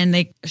whatever. And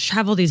they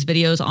have all these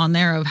videos on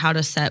there of how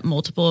to set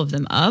multiple of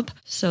them up.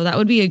 So that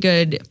would be a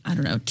good,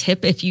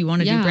 tip if you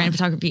want to do brand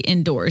photography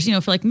indoors,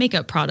 for like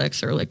makeup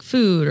products or like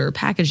food or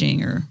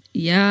packaging or.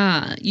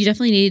 Yeah, you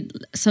definitely need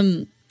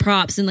some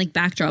props and like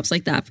backdrops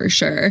like that for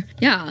sure.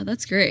 Yeah,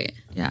 that's great.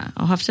 Yeah,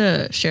 I'll have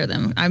to share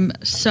them. I'm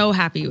so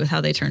happy with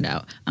how they turned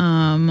out.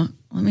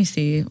 Let me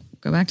see.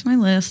 Go back to my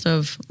list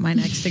of my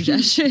next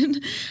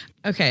suggestion.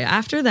 Okay,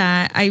 after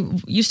that, I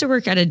used to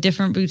work at a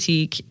different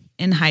boutique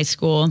in high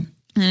school and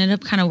ended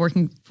up kind of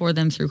working for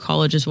them through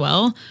college as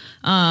well.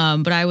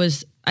 But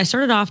I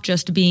started off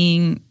just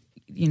being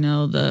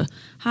the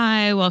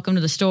hi, welcome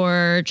to the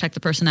store, check the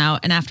person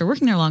out. And after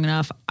working there long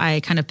enough, I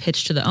kind of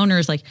pitched to the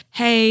owners like,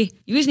 hey,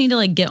 you guys need to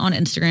like get on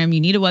Instagram. You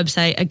need a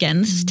website.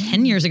 Again, this is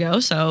 10 years ago.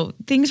 So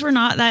things were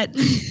not that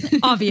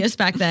obvious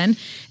back then.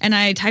 And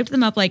I typed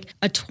them up like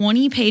a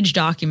 20-page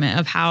document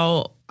of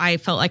how I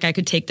felt like I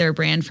could take their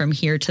brand from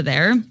here to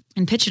there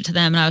and pitch it to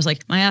them. And I was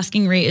like, my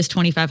asking rate is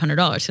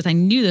 $2,500 because I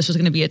knew this was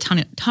going to be a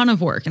ton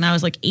of work. And I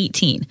was like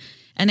 18.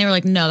 And they were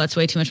like, no, that's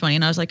way too much money.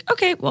 And I was like,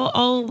 okay, well,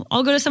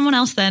 I'll go to someone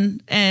else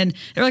then. And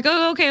they're like,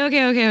 oh,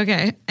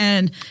 okay.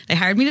 And they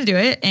hired me to do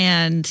it.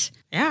 And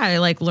yeah, I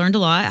like learned a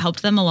lot,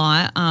 helped them a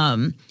lot.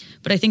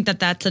 But I think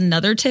that's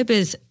another tip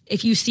is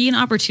if you see an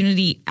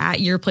opportunity at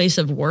your place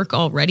of work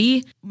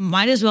already,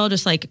 might as well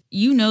just like,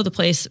 the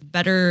place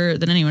better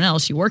than anyone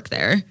else. You work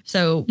there.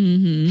 So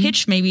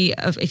pitch maybe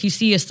if you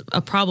see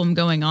a problem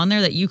going on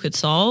there that you could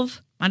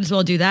solve, might as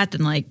well do that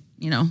than like,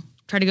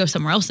 try to go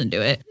somewhere else and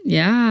do it.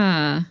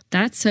 Yeah,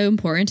 that's so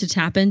important to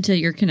tap into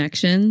your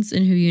connections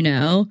and who you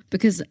know,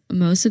 because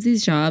most of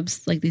these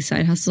jobs, like these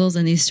side hustles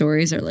and these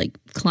stories are like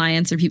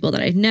clients or people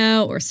that I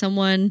know or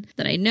someone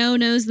that I know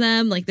knows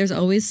them. Like there's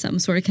always some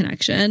sort of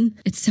connection.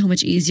 It's so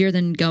much easier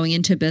than going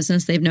into a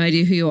business. They have no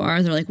idea who you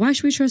are. They're like, why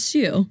should we trust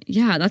you?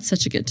 Yeah, that's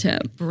such a good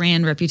tip.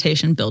 Brand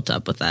reputation built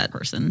up with that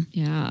person.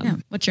 Yeah.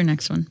 What's your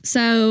next one?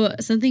 So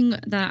something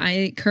that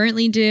I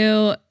currently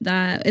do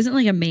that isn't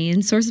like a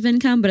main source of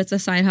income, but it's a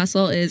side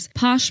hustle is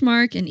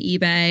Poshmark and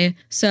eBay.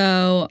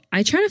 So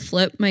I try to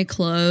flip my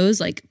clothes,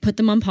 like put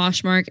them on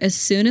Poshmark as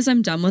soon as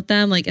I'm done with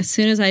them. Like as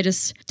soon as I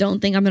just don't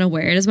think I'm going to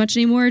wear it as much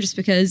anymore, just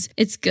because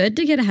it's good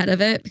to get ahead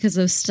of it because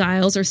those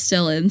styles are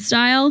still in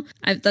style.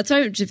 That's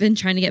what I've been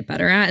trying to get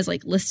better at is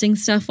like listing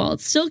stuff while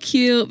it's still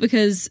cute,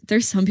 because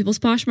there's some people's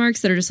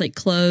Poshmarks that are just like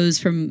clothes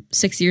from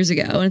 6 years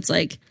ago. And it's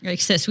like, you're like,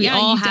 sis, we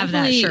all have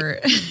that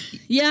shirt.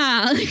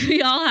 Yeah, like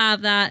we all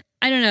have that.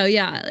 I don't know.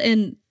 Yeah.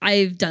 And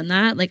I've done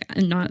that. Like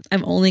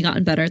I've only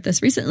gotten better at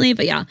this recently,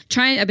 but yeah,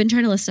 I've been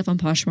trying to list stuff on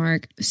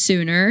Poshmark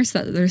sooner so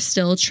that they're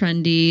still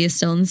trendy,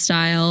 still in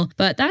style,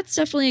 but that's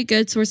definitely a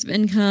good source of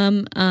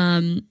income.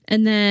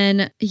 And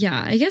then,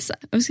 yeah, I guess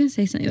I was going to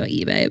say something about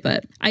eBay,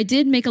 but I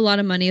did make a lot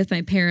of money with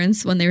my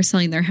parents when they were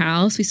selling their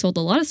house. We sold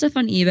a lot of stuff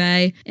on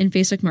eBay and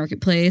Facebook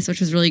Marketplace,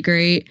 which was really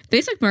great.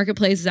 Facebook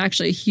Marketplace is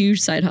actually a huge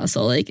side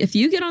hustle. Like if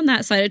you get on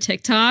that side of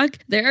TikTok,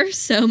 there are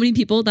so many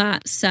people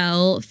that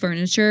sell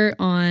furniture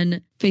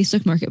on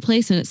Facebook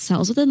Marketplace and it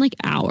sells within like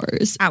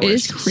hours. It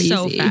is crazy.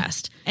 So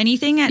fast.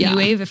 Anything at New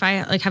Wave, if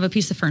I like have a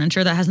piece of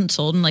furniture that hasn't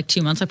sold in like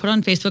 2 months, I put it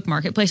on Facebook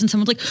Marketplace and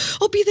someone's like,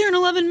 I'll be there in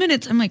 11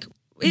 minutes. I'm like,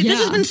 this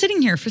has been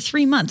sitting here for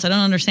 3 months. I don't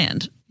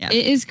understand. Yeah.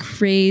 It is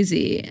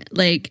crazy.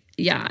 Like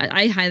yeah,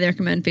 I highly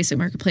recommend Facebook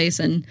Marketplace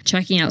and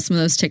checking out some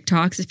of those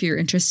TikToks if you're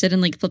interested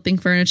in like flipping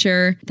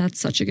furniture. That's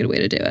such a good way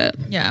to do it.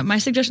 Yeah, my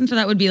suggestion for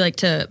that would be like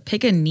to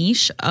pick a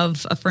niche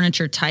of a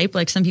furniture type.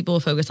 Like some people will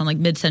focus on like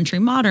mid-century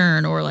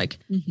modern or like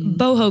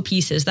boho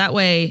pieces. That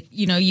way,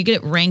 you know, you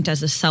get ranked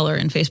as a seller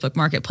in Facebook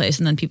Marketplace,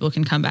 and then people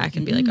can come back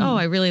and be like, oh,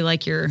 I really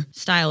like your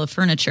style of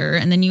furniture.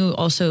 And then you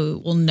also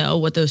will know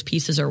what those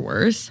pieces are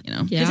worth, you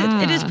know,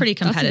 because it is pretty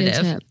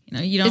competitive. You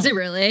know, you don't. Is it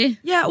really?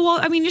 Yeah. Well,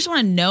 I mean, you just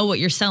want to know what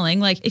you're selling.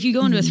 Like if you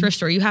go into a thrift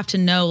store, you have to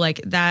know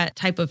like that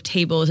type of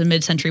table is a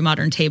mid-century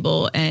modern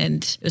table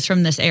and it's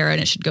from this era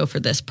and it should go for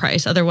this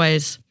price.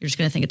 Otherwise, you're just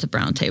going to think it's a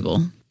brown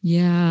table.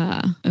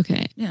 Yeah.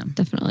 Okay. Yeah.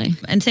 Definitely.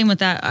 And same with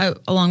that,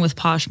 along with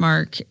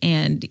Poshmark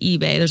and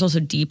eBay, there's also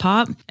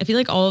Depop. I feel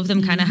like all of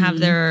them kind of have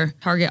their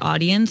target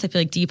audience. I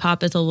feel like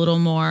Depop is a little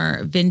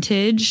more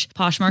vintage.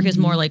 Poshmark is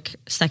more like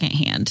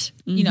secondhand,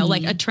 you know,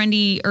 like a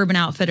trendy Urban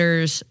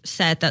Outfitters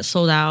set that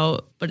sold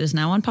out, but is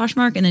now on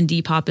Poshmark. And then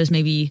Depop is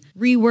maybe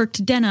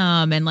reworked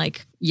denim and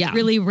like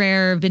really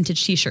rare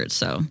vintage t-shirts.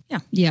 So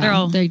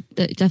Yeah, they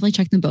definitely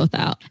check them both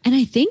out. And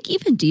I think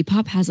even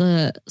Depop has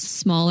a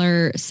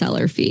smaller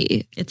seller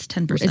fee. It's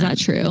 10%. Is that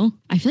true?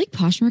 I feel like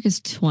Poshmark is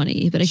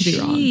 20, but I could be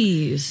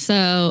wrong.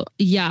 So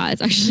yeah,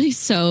 it's actually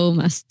so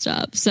messed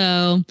up.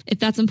 So if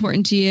that's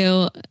important to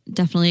you,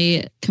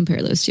 definitely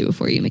compare those two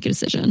before you make a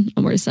decision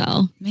on where to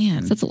sell.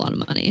 Man, that's a lot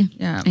of money.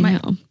 Yeah, I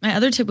know. My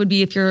other tip would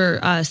be if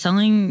you're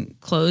selling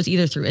clothes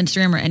either through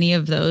Instagram or any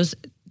of those,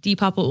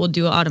 Depop will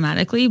do it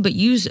automatically, but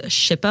use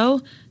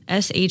Shippo,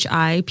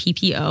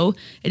 Shippo.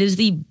 It is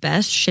the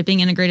best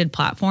shipping integrated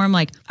platform.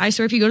 Like I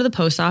swear if you go to the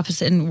post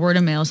office and were to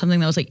mail something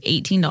that was like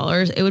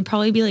 $18, it would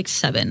probably be like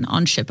 $7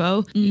 on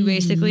Shippo. You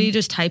basically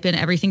just type in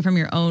everything from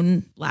your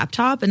own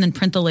laptop and then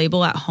print the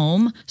label at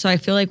home. So I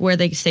feel like where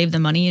they save the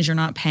money is you're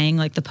not paying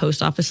like the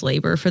post office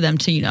labor for them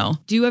to, you know,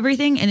 do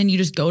everything. And then you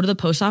just go to the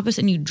post office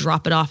and you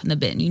drop it off in the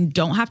bin. You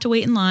don't have to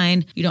wait in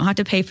line. You don't have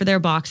to pay for their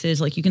boxes.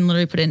 Like you can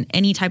literally put in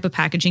any type of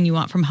packaging you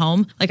want from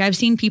home. Like I've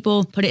seen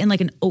people put it in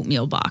like an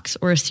oatmeal box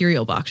or a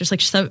cereal box, just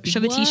like shove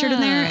a t-shirt in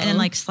there and then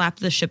like slap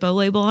the Shippo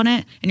label on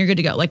it and you're good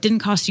to go. Like didn't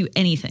cost you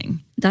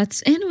anything.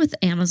 That's, and with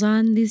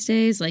Amazon these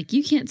days, like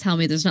you can't tell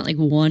me there's not like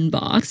one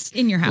box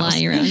in your house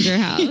lying around your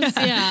house.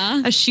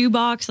 Yeah. A shoe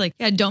box. Like,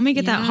 don't make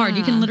it that hard.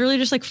 You can literally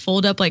just like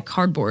fold up like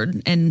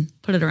cardboard and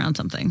put it around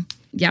something.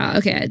 Yeah.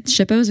 Okay.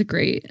 Shippo is a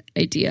great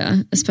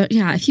idea.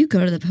 If you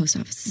go to the post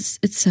office,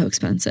 it's so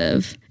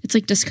expensive. It's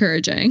like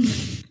discouraging.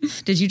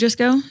 Did you just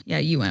go? Yeah,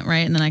 you went, right?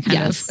 And then I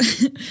kind of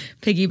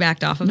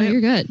piggybacked off of it. No, you're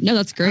good. No,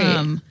 that's great.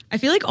 I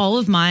feel like all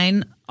of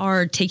mine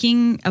are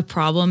taking a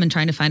problem and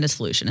trying to find a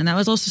solution. And that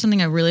was also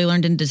something I really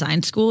learned in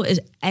design school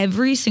is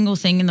every single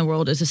thing in the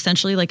world is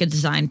essentially like a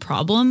design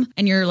problem.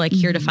 And you're like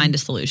here to find a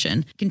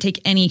solution. You can take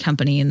any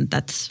company and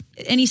that's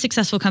any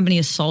successful company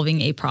is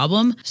solving a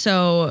problem.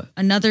 So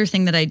another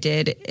thing that I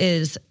did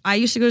is I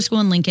used to go to school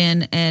in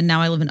Lincoln and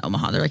now I live in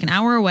Omaha. They're like an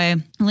hour away.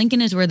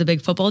 Lincoln is where the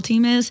big football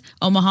team is.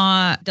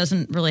 Omaha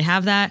doesn't really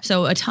have that.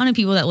 So a ton of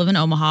people that live in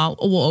Omaha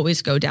will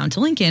always go down to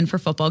Lincoln for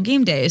football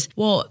game days.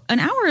 Well, an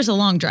hour is a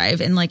long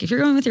drive. And like if you're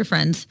going with your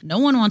friends, no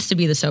one wants to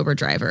be the sober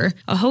driver.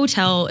 A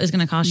hotel is going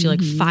to cost you like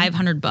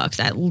 $500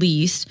 at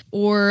least,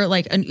 or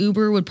like an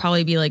Uber would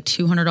probably be like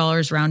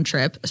 $200 round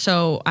trip.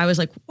 So I was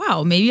like,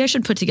 wow, maybe I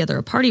should put together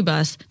a party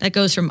bus that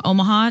goes from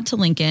Omaha to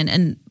Lincoln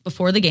and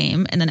before the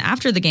game. And then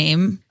after the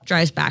game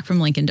drives back from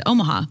Lincoln to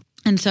Omaha.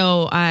 And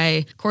so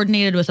I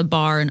coordinated with a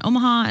bar in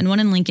Omaha and one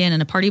in Lincoln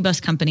and a party bus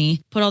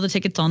company, put all the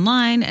tickets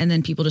online and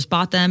then people just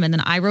bought them. And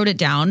then I wrote it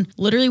down,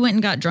 literally went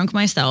and got drunk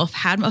myself,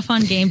 had a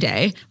fun game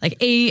day, like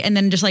ate and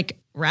then just like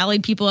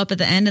rallied people up at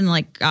the end and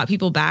like got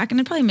people back. And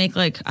I'd probably make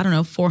like, I don't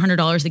know,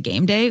 $400 a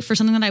game day for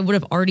something that I would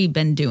have already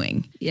been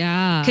doing.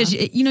 Yeah. Because,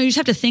 you know, you just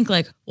have to think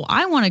like, well,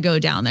 I want to go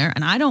down there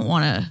and I don't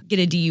want to get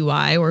a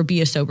DUI or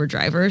be a sober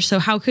driver. So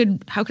how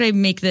could I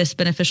make this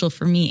beneficial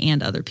for me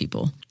and other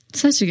people?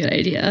 Such a good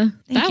idea.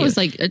 Thank you. Was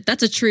like,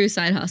 that's a true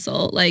side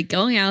hustle. Like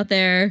going out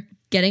there,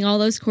 getting all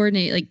those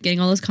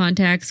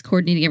contacts,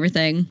 coordinating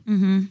everything.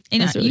 And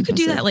really you could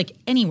do that like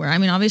anywhere. I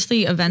mean,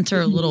 obviously events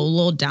are a little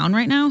lulled down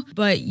right now,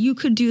 but you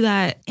could do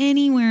that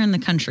anywhere in the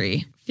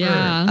country. For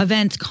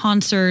events,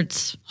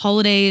 concerts,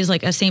 holidays,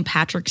 like a St.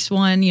 Patrick's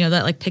one, you know,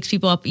 that like picks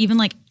people up even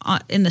like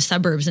in the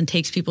suburbs and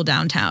takes people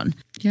downtown.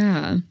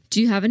 Yeah.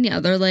 Do you have any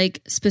other like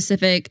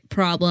specific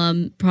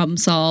problem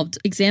solved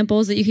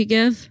examples that you could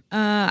give?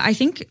 I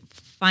think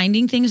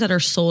finding things that are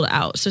sold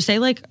out. So say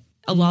like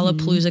a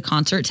Lollapalooza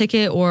concert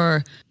ticket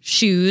or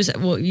shoes.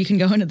 Well, you can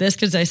go into this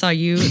because I saw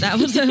you. That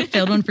was a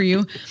failed one for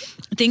you.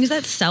 Things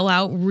that sell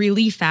out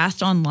really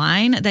fast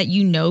online that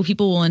you know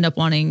people will end up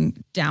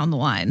wanting down the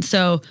line.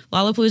 So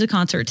Lollapalooza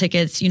concert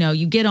tickets, you know,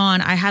 you get on.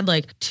 I had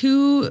like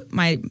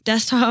my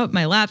desktop,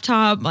 my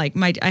laptop, like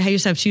I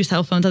used to have 2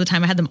 cell phones at the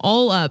time. I had them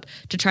all up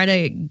to try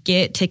to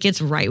get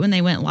tickets right when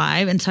they went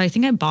live. And so I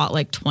think I bought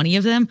like 20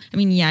 of them. I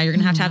mean, yeah, you're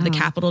going to have the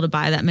capital to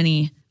buy that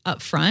many up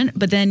front,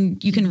 but then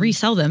you can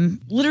resell them,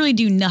 literally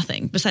do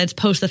nothing besides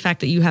post the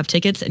fact that you have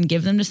tickets and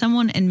give them to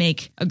someone and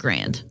make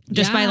 $1,000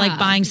 just by like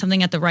buying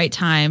something at the right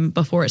time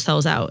before it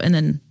sells out and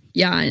then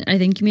Yeah, I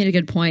think you made a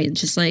good point.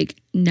 Just like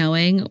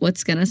knowing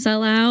what's going to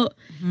sell out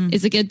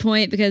is a good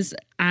point, because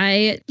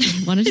I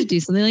wanted to do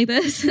something like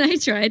this. And I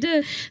tried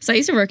to. So I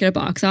used to work at a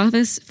box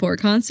office for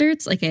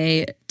concerts, like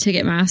a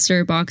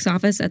Ticketmaster box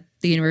office at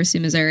the University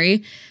of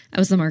Missouri. I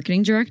was the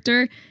marketing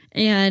director,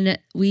 and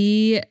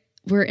we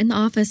were in the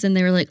office and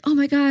they were like, oh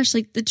my gosh,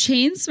 like the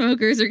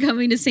Chainsmokers are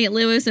coming to St.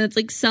 Louis and it's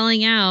like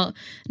selling out.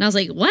 And I was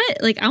like, what?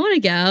 Like, I want to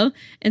go.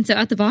 And so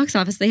at the box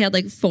office, they had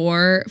like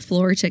 4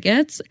 floor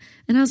tickets.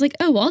 And I was like,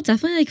 oh, well, I'll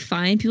definitely like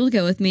find people to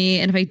go with me.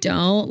 And if I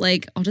don't,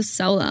 like, I'll just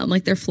sell them.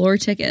 Like, they're floor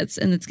tickets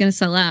and it's going to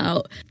sell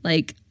out.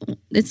 Like,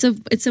 it's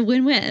a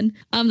win-win.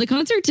 The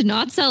concert did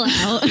not sell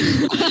out.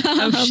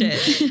 Oh,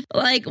 shit.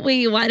 Like,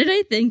 wait, why did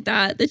I think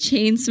that the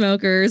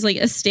Chainsmokers, like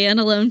a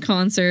standalone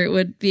concert,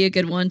 would be a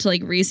good one to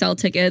like resell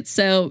tickets?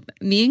 So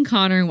me and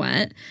Connor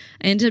went.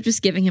 I ended up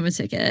just giving him a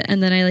ticket,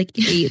 and then I like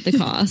ate the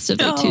cost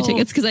of like 2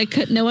 tickets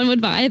because no one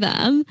would buy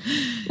them.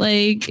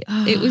 Like,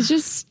 it was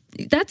just,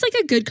 that's like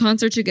a good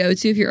concert to go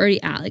to if you're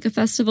already at like a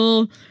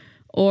festival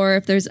or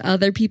if there's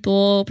other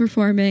people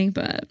performing.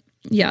 But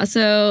yeah,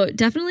 so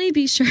definitely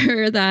be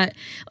sure that,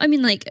 I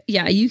mean, like,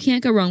 yeah, you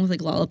can't go wrong with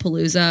like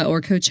Lollapalooza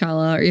or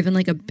Coachella or even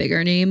like a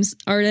bigger names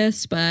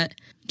artist, but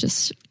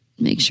Just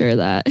make sure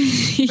that.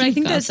 But I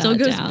think that still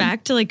goes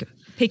back to like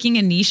picking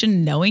a niche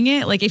and knowing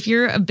it. Like, if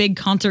you're a big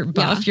concert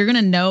buff, you're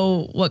going to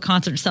know what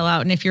concerts sell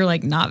out. And if you're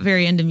like not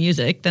very into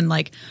music, then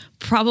like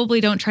probably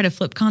don't try to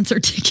flip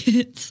concert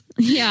tickets.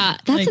 Yeah,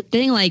 that's the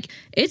thing. Like,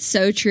 it's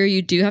so true.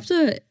 You do have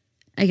to,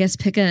 I guess,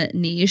 pick a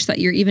niche that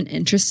you're even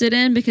interested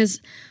in,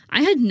 because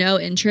I had no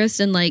interest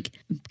in like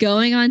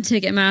going on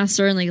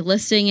Ticketmaster and like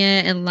listing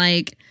it and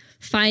like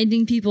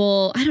finding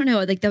people. I don't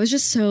know, like that was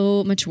just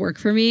so much work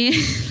for me.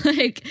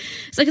 Like,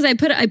 it's like, because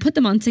I put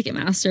them on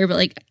Ticketmaster, but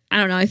like, I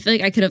don't know, I feel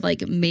like I could have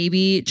like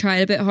maybe tried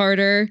a bit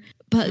harder,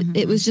 but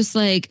it was just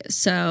like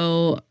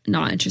so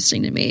not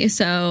interesting to me.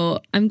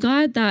 So I'm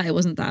glad that it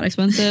wasn't that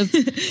expensive.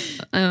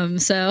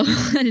 So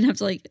I didn't have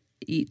to like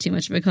eat too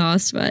much of a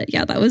cost. But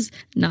yeah, that was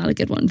not a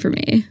good one for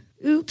me.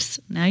 Oops.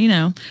 Now you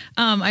know.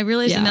 I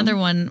realized another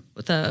one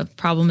with a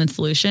problem and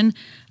solution.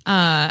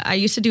 I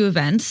used to do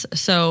events.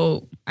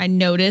 So I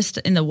noticed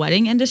in the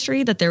wedding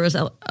industry that there was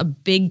a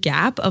big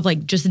gap of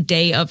like just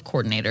day of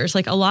coordinators.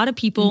 Like, a lot of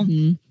people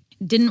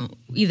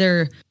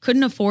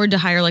couldn't afford to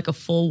hire like a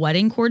full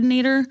wedding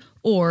coordinator,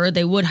 or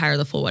they would hire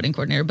the full wedding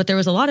coordinator. But there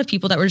was a lot of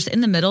people that were just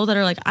in the middle that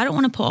are like, I don't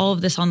want to put all of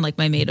this on like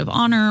my maid of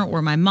honor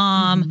or my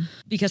mom,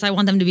 because I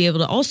want them to be able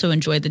to also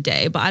enjoy the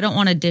day. But I don't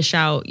want to dish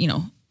out,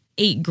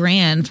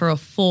 $8,000 for a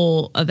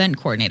full event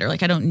coordinator.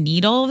 Like, I don't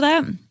need all of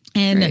that.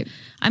 And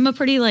I'm a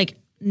pretty like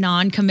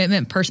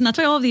non-commitment person. That's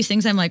why all of these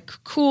things I'm like,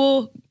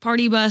 cool,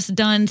 party bus,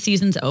 done,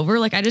 season's over.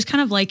 Like, I just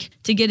kind of like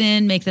to get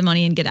in, make the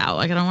money and get out.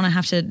 Like, I don't want to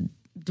have to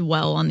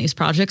dwell on these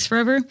projects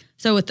forever.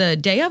 So with the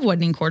day of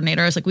wedding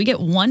coordinator, I was like, we get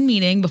one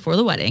meeting before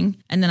the wedding,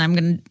 and then I'm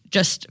going to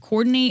just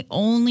coordinate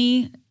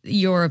only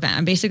your event.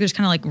 I'm basically just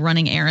kind of like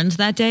running errands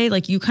that day.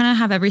 Like, you kind of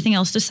have everything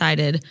else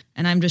decided,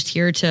 and I'm just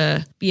here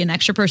to be an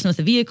extra person with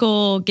a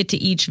vehicle, get to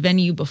each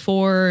venue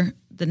before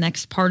the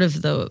next part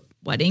of the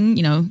wedding.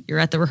 You're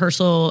at the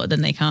rehearsal,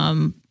 then they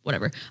come,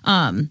 whatever.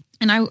 And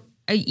I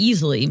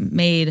easily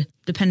made,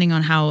 depending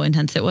on how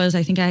intense it was,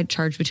 I think I had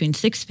charged between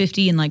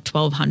 $650 and like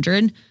 $1,200.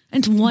 And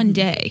it's one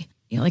day.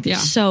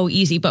 It's so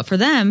easy. But for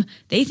them,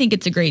 they think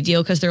it's a great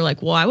deal because they're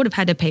like, well, I would have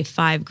had to pay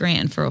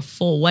 $5,000 for a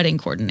full wedding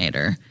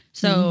coordinator.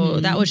 So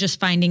that was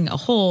just finding a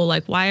hole.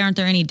 Like, why aren't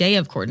there any day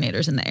of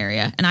coordinators in the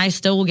area? And I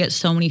still will get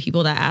so many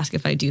people that ask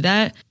if I do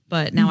that.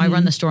 But now I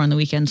run the store on the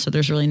weekends, so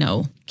there's really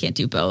can't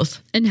do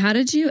both. And how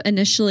did you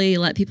initially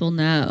let people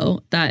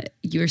know that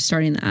you were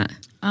starting that?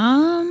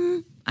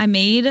 I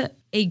made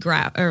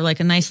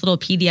a nice little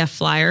PDF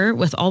flyer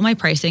with all my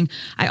pricing.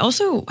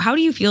 How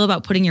do you feel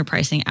about putting your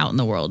pricing out in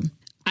the world?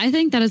 I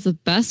think that is the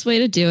best way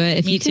to do it.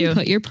 If you can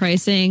put your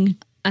pricing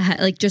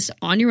like just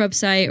on your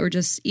website, or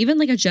just even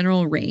like a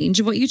general range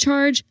of what you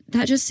charge,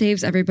 that just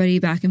saves everybody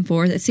back and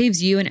forth. It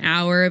saves you an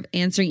hour of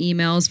answering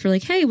emails for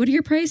like, hey, what are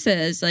your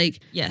prices? Like,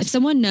 if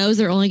someone knows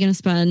they're only going to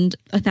spend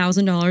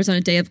 $1,000 on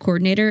a day of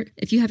coordinator,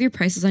 if you have your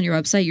prices on your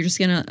website, you're just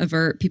going to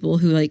avert people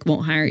who like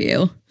won't hire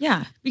you.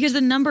 Yeah, because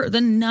the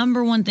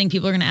number one thing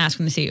people are going to ask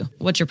when they see you,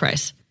 what's your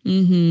price?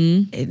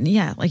 Mm-hmm.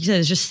 Yeah, like you said,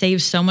 it just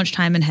saves so much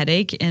time and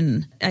headache,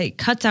 and it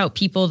cuts out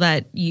people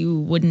that you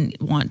wouldn't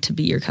want to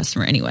be your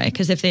customer anyway.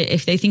 Because if they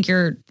think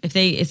if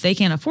they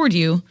can't afford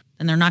you,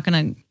 then they're not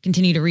going to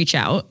continue to reach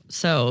out.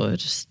 So it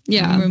just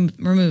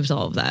removes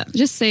all of that. It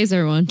just saves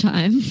everyone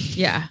time.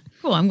 Yeah,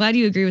 cool. I'm glad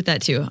you agree with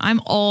that too.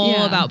 I'm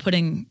all about put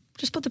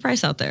the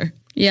price out there.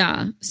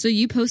 Yeah. So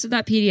you posted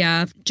that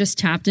PDF, just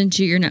tapped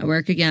into your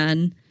network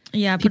again.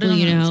 Yeah, put it on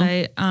the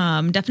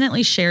website.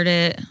 Definitely shared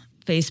it.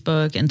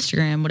 Facebook,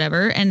 Instagram,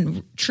 whatever.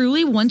 And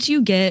truly, once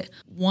you get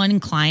one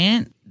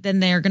client, then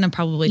they're going to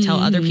probably tell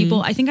other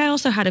people. I think I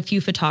also had a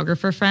few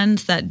photographer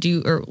friends that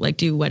do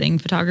wedding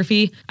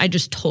photography. I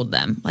just told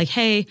them like,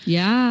 hey,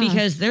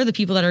 because they're the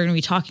people that are going to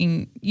be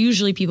talking.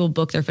 Usually people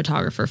book their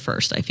photographer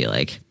first, I feel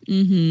like.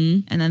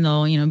 And then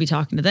they'll, be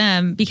talking to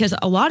them, because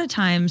a lot of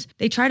times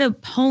they try to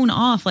hone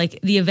off like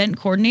the event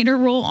coordinator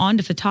role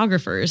onto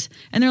photographers.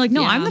 And they're like,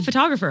 no, I'm the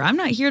photographer. I'm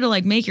not here to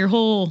like make your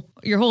whole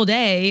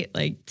day.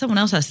 Like someone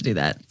else has to do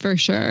that. For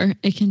sure.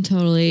 It can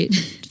totally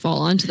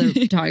fall onto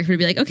the photographer to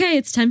be like, okay,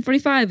 it's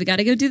 10:45. We got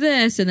to go do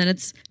this. And then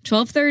it's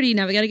 12:30.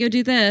 Now we got to go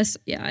do this.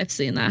 Yeah, I've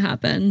seen that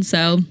happen.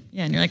 So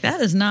yeah. And you're like,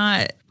 that is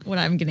not what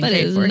I'm getting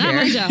paid for not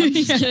here. my job.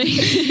 Just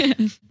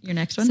kidding. Your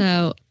next one.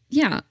 So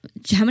yeah.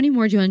 How many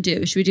more do you want to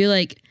do? Should we do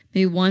like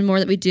maybe one more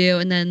that we do,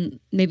 and then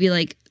maybe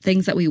like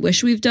things that we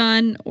wish we've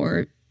done,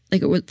 or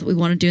like what we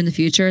want to do in the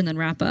future, and then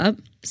wrap up?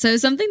 So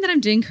something that I'm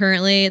doing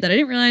currently that I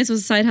didn't realize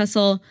was a side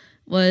hustle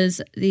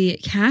was the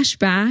cash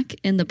back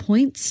in the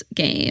points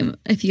game.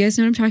 If you guys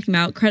know what I'm talking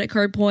about, credit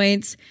card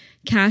points,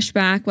 cash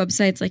back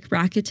websites like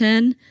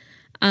Rakuten.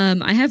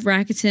 I have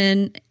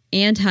Rakuten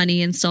and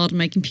Honey installed on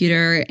my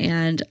computer,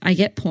 and I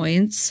get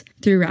points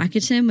through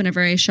Rakuten whenever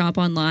I shop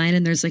online,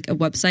 and there's like a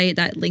website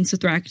that links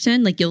with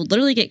Rakuten. Like you'll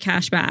literally get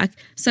cash back.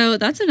 So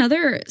that's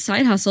another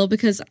side hustle,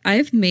 because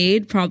I've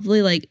made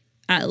probably like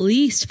at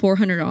least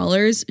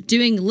 $400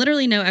 doing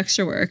literally no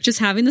extra work, just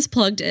having this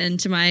plugged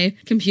into my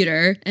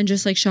computer and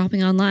just like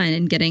shopping online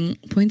and getting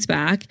points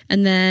back.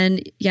 And then,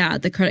 yeah,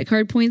 the credit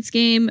card points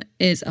game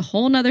is a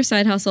whole nother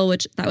side hustle,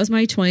 which that was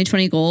my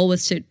 2020 goal,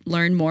 was to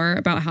learn more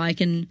about how I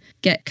can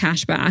get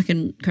cash back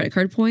and credit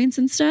card points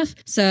and stuff.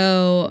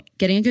 So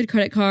getting a good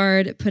credit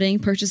card, putting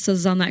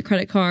purchases on that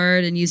credit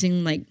card, and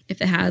using like, if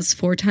it has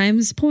 4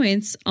 times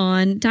points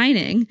on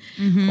dining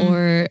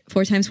or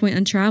 4 times point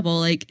on travel,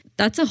 like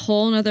that's a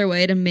whole nother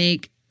way to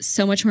make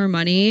so much more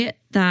money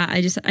that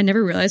I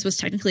never realized was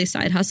technically a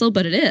side hustle,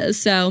 but it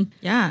is. So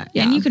yeah.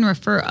 And you can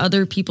refer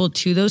other people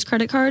to those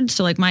credit cards.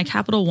 So like my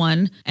Capital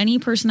One, any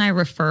person I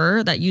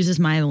refer that uses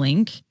my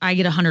link, I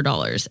get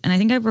 $100. And I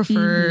think I've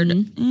referred,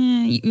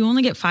 you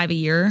only get 5 a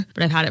year,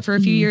 but I've had it for a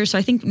few years. So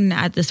I think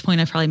at this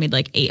point I've probably made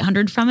like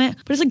 800 from it,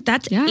 but it's like,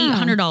 that's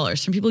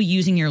 $800 from people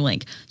using your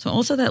link. So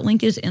also that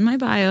link is in my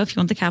bio. If you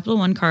want the Capital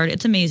One card,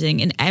 it's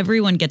amazing. And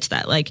everyone gets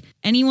that. Like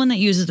anyone that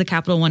uses the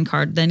Capital One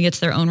card then gets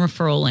their own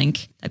referral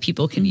link that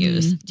people can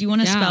use. Do you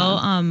want to spell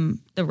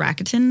the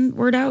Rakuten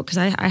word out? Because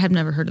I have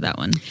never heard of that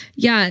one.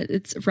 Yeah,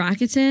 it's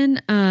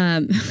Rakuten,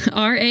 Rakuten.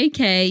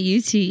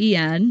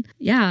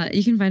 Yeah,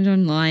 you can find it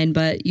online,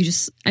 but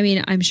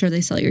I'm sure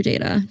they sell your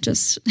data.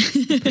 Just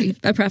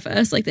a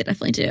preface, like they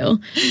definitely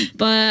do.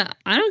 But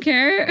I don't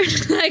care.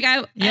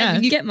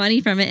 You get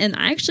money from it. And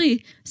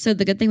so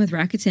the good thing with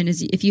Rakuten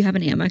is if you have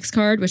an Amex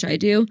card, which I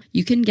do,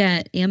 you can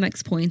get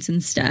Amex points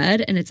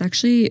instead. And it's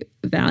actually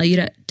valued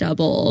at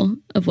double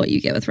of what you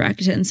get with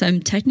Rakuten. So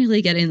I'm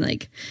technically getting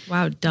like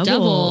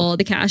double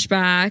the cash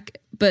back,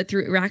 but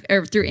through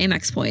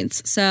Amex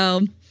points.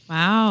 So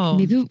wow,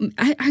 maybe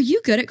are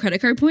you good at credit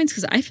card points?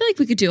 Because I feel like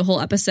we could do a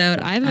whole episode.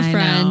 I have a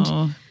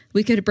friend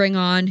we could bring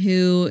on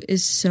who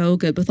is so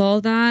good with all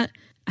of that.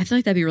 I feel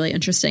like that'd be really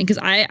interesting, because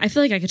I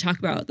feel like I could talk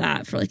about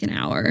that for like an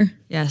hour.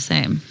 Yeah,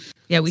 same.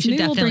 Yeah, we should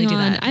definitely do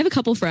that. I have a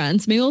couple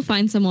friends. Maybe we'll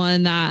find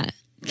someone that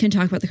can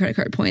talk about the credit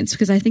card points,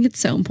 because I think it's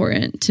so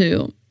important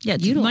to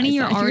utilize money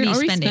you're already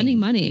spending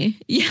money.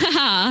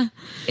 Yeah.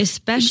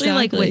 Especially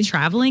like with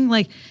traveling,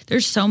 like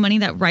there's so many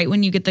that right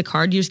when you get the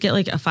card, you just get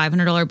like a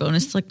 $500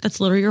 bonus. It's like,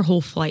 that's literally your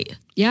whole flight.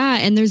 Yeah.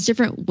 And there's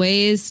different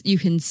ways you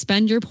can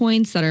spend your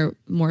points that are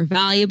more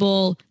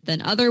valuable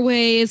than other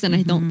ways. And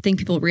I don't think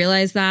people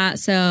realize that.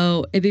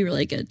 So it'd be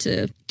really good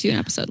to do an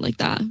episode like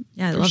that.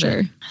 Yeah, I love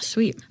it.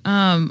 Sweet.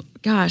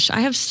 Gosh, I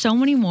have so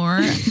many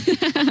more.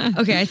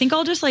 Okay, I think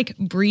I'll just like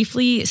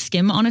briefly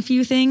skim on a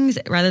few things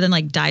rather than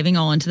like diving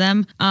all into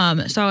them.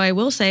 So I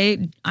will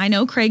say, I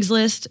know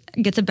Craigslist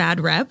gets a bad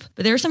rep,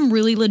 but there are some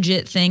really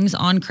legit things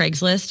on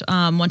Craigslist.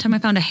 One time I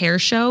found a hair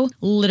show,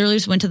 literally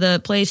just went to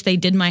the place. They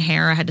did my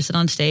hair. I had to sit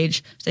on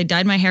stage. So they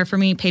dyed my hair for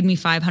me, paid me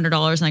 $500,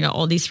 and I got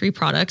all these free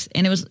products.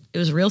 And it was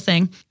a real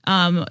thing.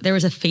 There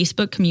was a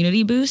Facebook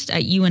community boost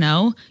at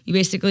UNO. You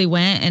basically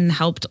went and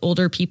helped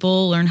older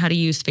people learn how to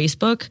use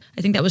Facebook.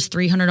 I think that was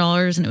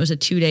 $300, and it was a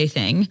 2-day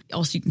thing.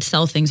 Also, you can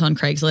sell things on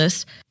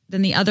Craigslist.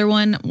 Then the other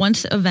one,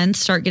 once events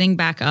start getting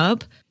back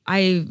up,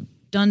 I've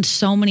done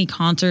so many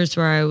concerts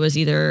where I was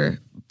either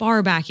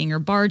bar backing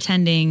or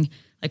bartending.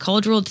 Like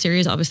College World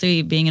Series,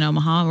 obviously being in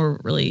Omaha, we're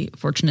really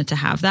fortunate to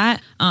have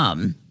that.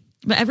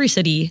 But every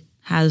city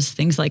has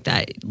things like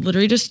that.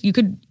 Literally just, you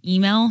could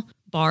email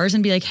bars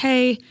and be like,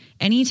 hey,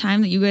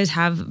 anytime that you guys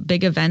have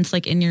big events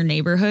like in your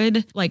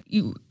neighborhood, like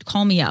you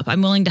call me up.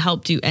 I'm willing to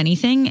help do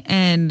anything.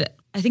 And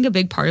I think a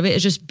big part of it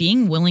is just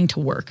being willing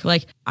to work.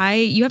 Like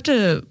you have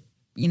to,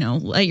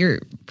 let your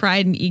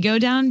pride and ego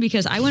down,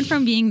 because I went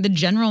from being the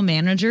general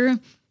manager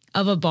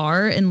of a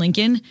bar in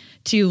Lincoln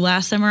to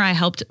last summer I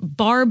helped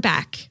bar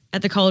back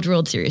at the College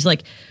World Series.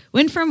 Like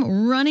went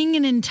from running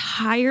an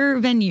entire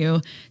venue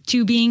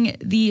to being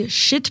the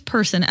shit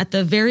person at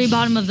the very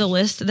bottom of the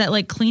list that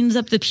like cleans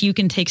up the puke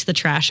and takes the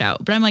trash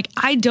out. But I'm like,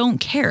 I don't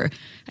care.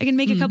 I can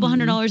make a couple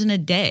 $100 in a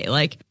day.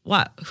 Like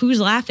what? Who's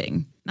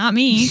laughing? Not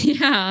me.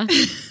 Yeah.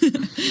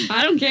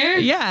 I don't care.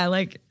 Yeah.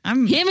 Like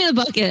hand me the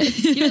bucket.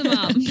 Give me the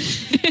mop.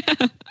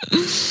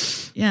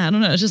 Yeah, I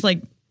don't know. It's just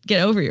like,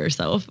 get over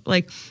yourself.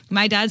 Like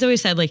my dad's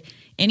always said, like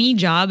any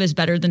job is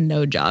better than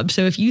no job.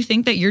 So if you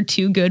think that you're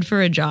too good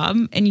for a job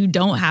and you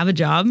don't have a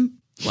job,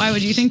 why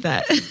would you think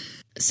that?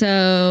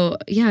 So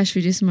yeah, should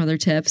we do some other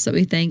tips that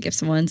we think if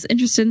someone's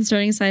interested in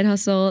starting a side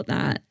hustle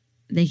that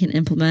they can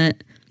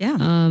implement?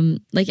 Yeah.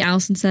 Like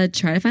Allison said,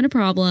 try to find a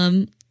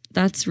problem.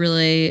 That's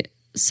really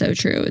so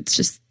true. It's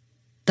just,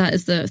 that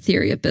is the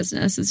theory of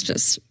business. It's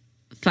just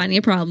finding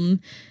a problem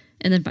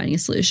and then finding a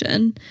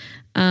solution.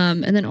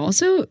 And then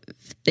also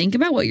think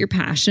about what you're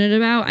passionate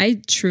about. I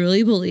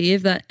truly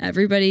believe that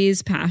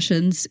everybody's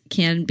passions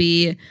can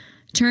be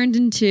turned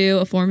into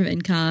a form of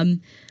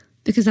income,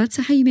 because that's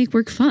how you make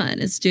work fun.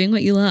 It's doing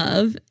what you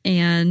love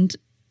and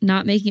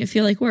not making it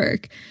feel like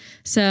work.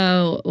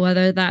 So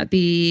whether that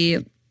be,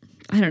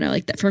 I don't know,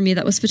 like that for me,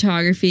 that was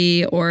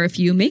photography, or if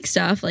you make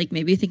stuff, like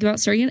maybe think about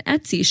starting an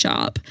Etsy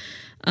shop,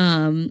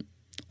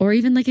 or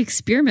even like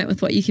experiment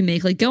with what you can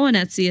make, like go on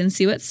Etsy and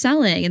see what's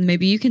selling. And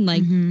maybe you can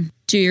like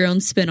do your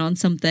own spin on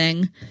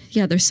something.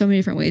 Yeah, there's so many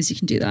different ways you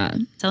can do that.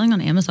 Selling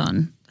on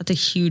Amazon, that's a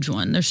huge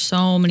one. There's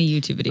so many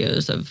YouTube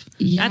videos of,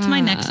 that's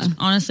my next,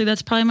 honestly,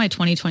 that's probably my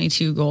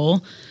 2022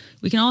 goal.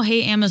 We can all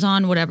hate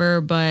Amazon,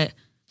 whatever, but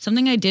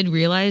something I did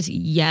realize,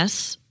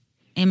 yes,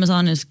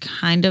 Amazon is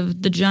kind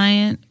of the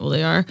giant. Well,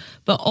 they are,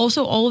 but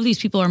also all of these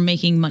people are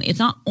making money. It's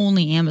not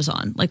only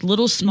Amazon, like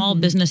little small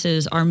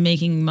businesses are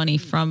making money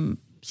from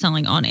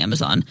selling on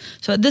Amazon.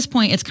 So at this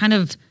point, it's kind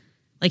of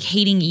like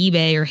hating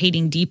eBay or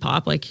hating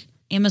Depop. Like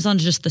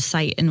Amazon's just the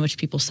site in which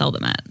people sell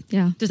them at.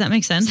 Yeah. Does that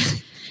make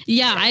sense?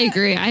 Yeah, I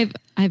agree. I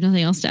have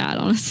nothing else to add,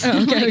 honestly.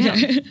 Oh,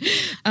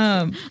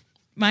 okay.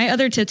 My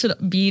other tips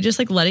would be just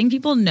like letting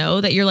people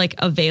know that you're like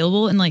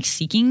available and like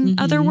seeking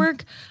other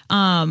work.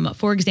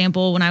 For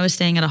example, when I was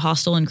staying at a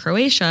hostel in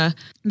Croatia,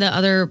 the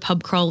other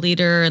pub crawl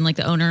leader and like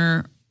the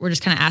owner were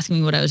just kind of asking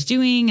me what I was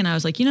doing. And I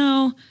was like, you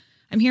know,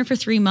 I'm here for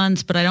 3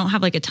 months, but I don't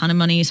have like a ton of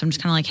money. So I'm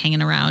just kind of like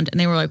hanging around. And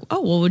they were like,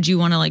 oh, well, would you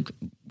want to like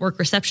work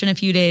reception a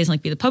few days and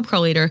like be the pub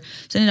crawl leader?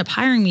 So they ended up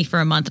hiring me for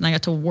a month and I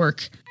got to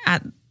work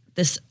at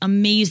this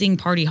amazing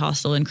party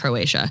hostel in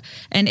Croatia.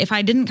 And if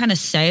I didn't kind of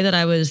say that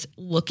I was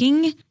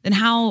looking, then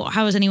how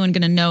is anyone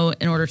going to know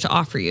in order to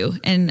offer you?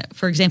 And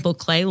for example,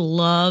 Clay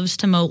loves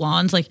to mow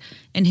lawns. Like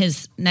in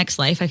his next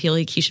life, I feel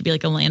like he should be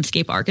like a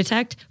landscape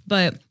architect.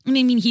 But I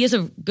mean, he has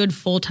a good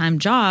full-time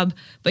job,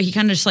 but he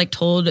kind of just like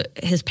told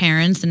his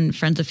parents and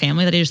friends and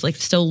family that he just like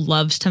still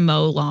loves to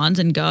mow lawns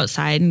and go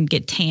outside and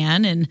get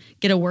tan and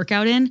get a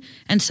workout in.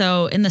 And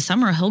so in the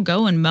summer, he'll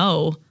go and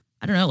mow,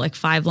 I don't know, like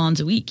 5 lawns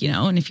a week, you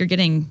know? And if you're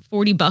getting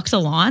 $40 a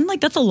lawn,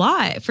 like that's a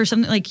lot for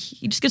something. Like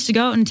he just gets to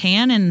go out and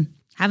tan and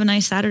have a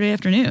nice Saturday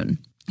afternoon.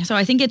 So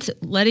I think it's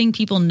letting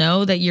people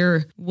know that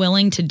you're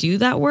willing to do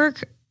that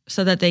work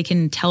so that they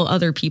can tell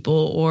other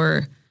people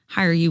or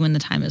hire you when the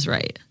time is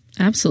right.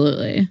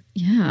 Absolutely.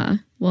 Yeah.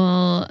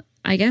 Well,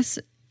 I guess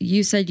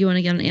you said you want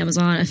to get on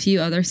Amazon. A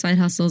few other side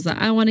hustles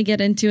that I want to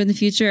get into in the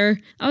future.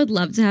 I would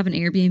love to have an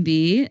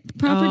Airbnb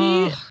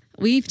property. Oh.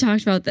 We've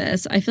talked about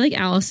this. I feel like,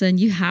 Allison,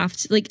 you have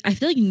to, like, I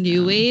feel like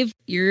New Wave,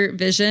 your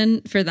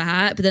vision for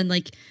that, but then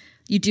like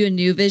you do a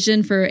new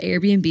vision for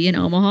Airbnb in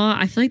Omaha.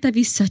 I feel like that'd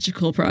be such a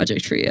cool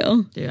project for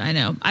you. Dude, I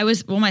know.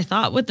 My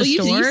thought with the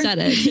store. You said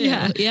it.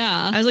 Yeah.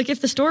 Yeah. I was like,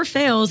 if the store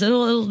fails,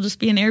 it'll just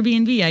be an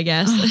Airbnb, I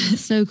guess. Oh,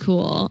 so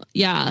cool.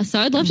 Yeah. So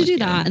I'd love to do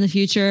that in the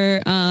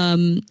future.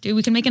 Dude,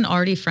 we can make an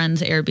Artie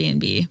Friends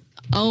Airbnb.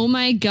 Oh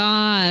my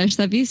gosh.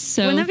 That'd be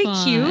so Wouldn't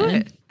that be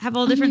cute? Have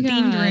all different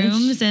themed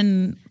rooms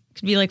and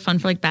could be like fun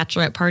for like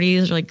bachelorette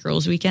parties or like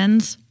girls'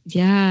 weekends.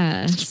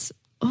 Yes.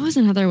 What was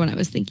another one I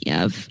was thinking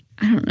of?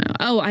 I don't know.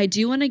 Oh, I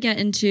do want to get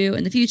into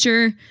in the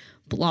future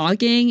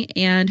blogging,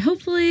 and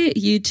hopefully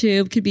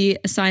YouTube could be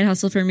a side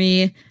hustle for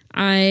me.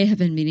 I have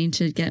been meaning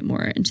to get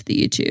more into the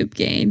YouTube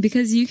game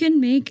because you can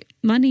make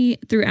money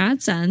through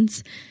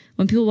AdSense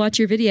when people watch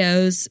your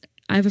videos.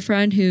 I have a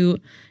friend who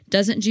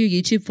doesn't do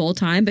YouTube full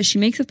time, but she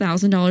makes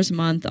 $1,000 a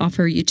month off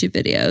her YouTube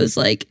videos,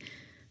 like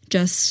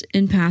just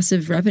in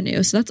passive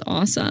revenue. So that's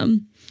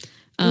awesome.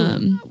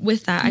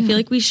 With that, I feel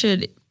like we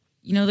should,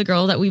 you know, the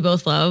girl that we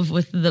both love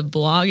with the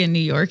blog in New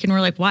York, and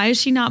we're like, why is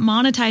she not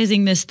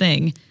monetizing this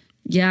thing?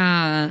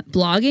 Yeah.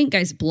 Blogging,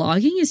 guys,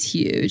 blogging is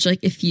huge. Like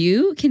if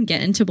you can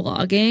get into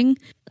blogging,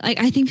 like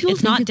I think people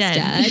it's think not it's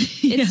dead.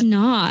 It's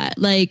not.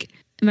 Like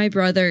my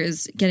brother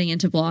is getting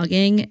into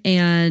blogging,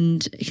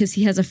 and because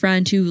he has a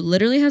friend who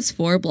literally has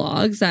 4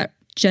 blogs that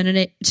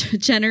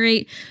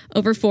generate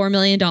over $4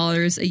 million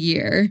a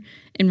year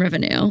in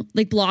revenue.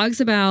 Like blogs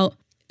about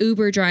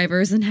Uber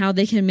drivers and how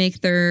they can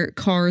make their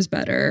cars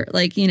better.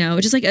 Like, you know,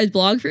 just like a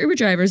blog for Uber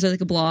drivers or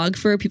like a blog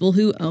for people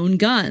who own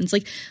guns.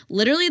 Like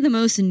literally the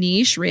most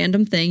niche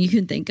random thing you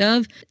can think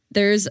of.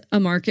 There's a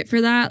market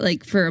for that,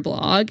 like for a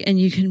blog, and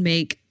you can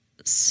make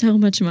so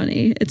much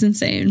money. It's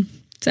insane.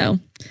 So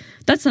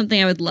that's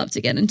something I would love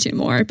to get into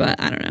more, but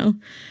I don't know.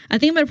 I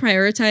think I'm going to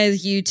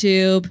prioritize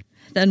YouTube,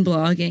 then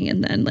blogging,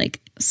 and then like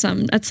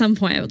at some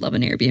point I would love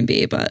an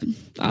Airbnb, but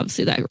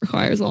obviously that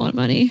requires a lot of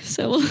money.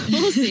 So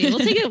we'll see. We'll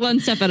take it one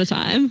step at a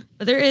time.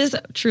 But there is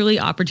truly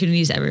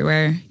opportunities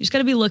everywhere. You just got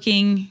to be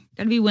looking.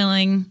 got to be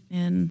willing.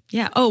 And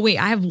yeah. Oh, wait,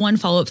 I have one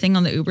follow-up thing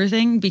on the Uber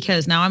thing,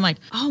 because now I'm like,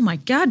 oh my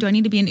God, do I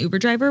need to be an Uber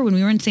driver? When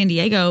we were in San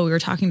Diego, we were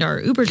talking to our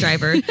Uber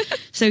driver.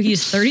 So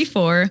he's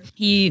 34.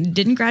 He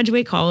didn't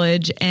graduate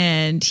college,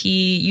 and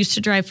he used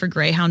to drive for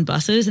Greyhound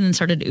buses and then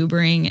started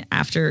Ubering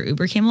after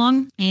Uber came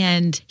along.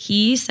 And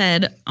he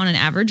said on an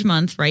average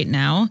month right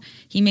now,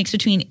 he makes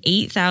between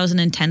 $8,000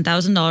 and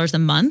 $10,000 a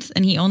month,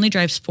 and he only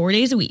drives 4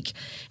 days a week.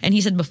 And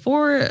he said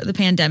before the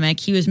pandemic,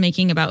 he was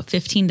making about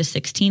 $15,000 to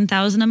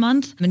 $16,000 a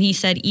month. And he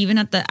said even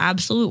at the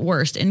absolute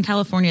worst in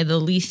California, the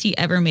least he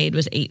ever made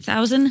was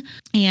 $8,000.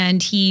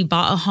 And he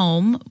bought a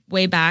home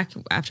way back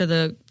after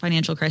the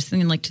financial crisis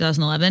in like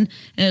 2011,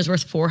 and it was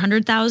worth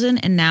 $400,000.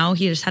 And now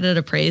he just had it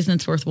appraised and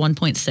it's worth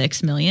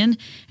 $1.6 million.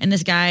 And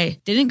this guy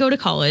didn't go to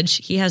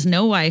college. He has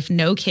no wife,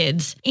 no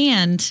kids,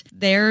 and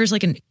there's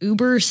like an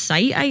Uber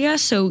site, I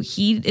guess. So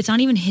it's not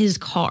even his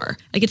car.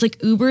 Like it's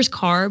like Uber's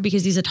car,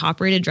 because he's a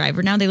top rated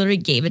driver now. They literally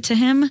gave it to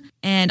him,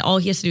 and all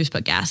he has to do is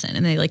put gas in,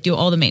 and they like do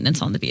all the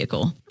maintenance on the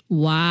vehicle.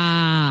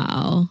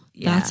 Wow.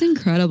 Yeah. That's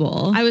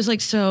incredible. I was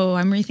like, so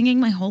I'm rethinking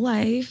my whole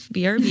life.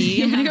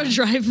 BRB. I'm going to go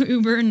drive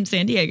Uber in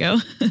San Diego.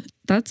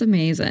 That's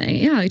amazing.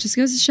 Yeah, it just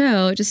goes to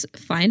show, just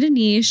find a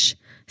niche,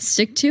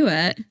 stick to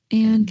it,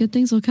 and good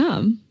things will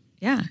come.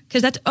 Yeah.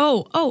 Because that's,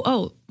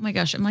 oh my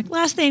gosh. I'm like,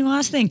 last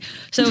thing.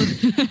 So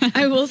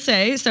I will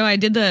say, so I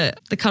did the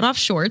cutoff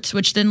shorts,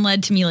 which then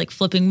led to me like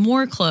flipping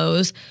more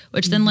clothes,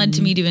 which then led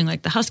to me doing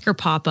like the Husker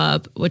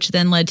pop-up, which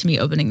then led to me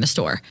opening the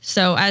store.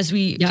 So as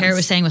Kara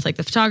was saying with like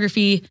the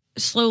photography,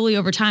 slowly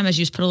over time, as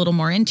you just put a little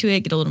more into it,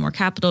 get a little more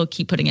capital,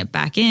 keep putting it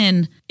back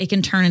in, it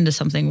can turn into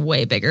something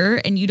way bigger.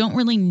 And you don't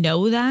really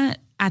know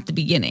that at the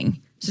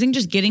beginning. So I think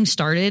just getting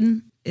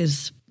started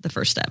is the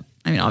first step.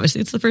 I mean, obviously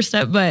it's the first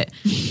step, but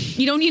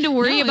you don't need to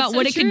worry about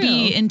what it could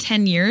be in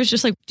 10 years.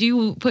 Just like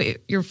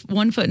put your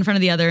one foot in front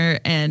of the other,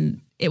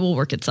 and it will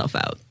work itself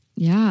out.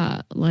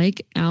 Yeah.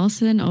 Like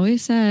Allison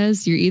always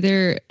says, you're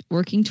either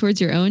working towards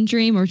your own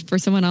dream or for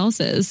someone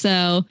else's.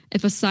 So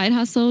if a side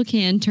hustle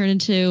can turn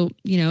into,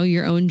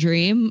 your own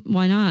dream,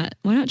 why not?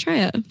 Why not try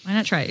it? Why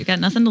not try it? You've got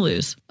nothing to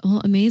lose.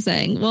 Well,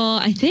 amazing. Well,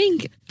 I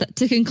think that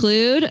to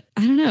conclude,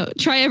 I don't know,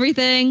 try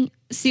everything.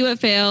 See what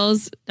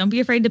fails. Don't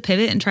be afraid to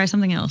pivot and try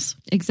something else.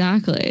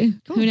 Exactly.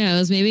 Cool. Who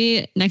knows?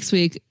 Maybe next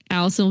week,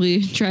 Allison will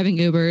be driving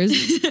Ubers.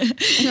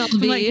 And I'll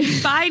be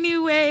like, bye,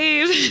 New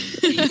Wave.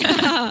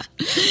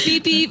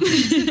 Beep, beep.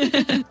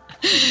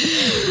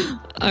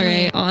 All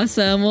right.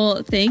 Awesome.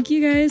 Well, thank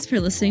you guys for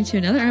listening to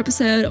another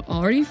episode of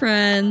Already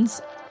Friends.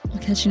 We'll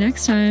catch you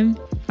next time.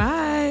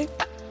 Bye.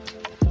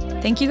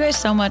 Thank you guys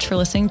so much for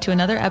listening to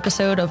another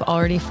episode of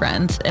Already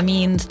Friends. It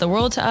means the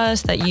world to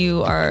us that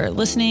you are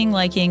listening,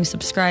 liking,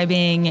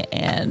 subscribing,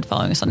 and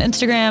following us on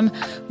Instagram.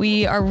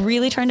 We are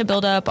really trying to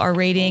build up our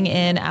rating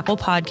in Apple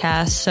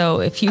Podcasts.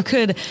 So if you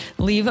could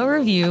leave a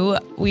review,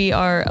 we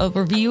are a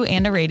review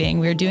and a rating.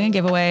 We're doing a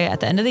giveaway at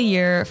the end of the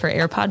year for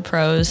AirPod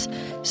Pros.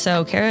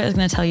 So Kara is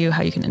going to tell you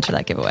how you can enter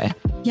that giveaway.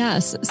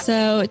 Yes.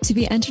 So to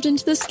be entered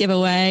into this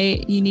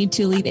giveaway, you need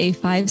to leave a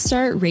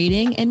 5-star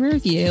rating and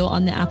review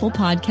on the Apple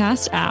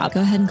Podcast app. Go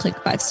ahead and click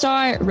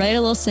 5-star, write a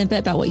little snippet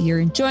about what you're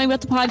enjoying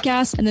about the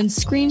podcast, and then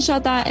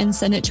screenshot that and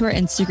send it to our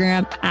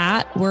Instagram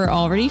at We're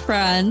Already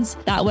Friends.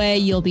 That way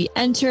you'll be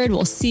entered.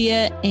 We'll see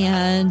it.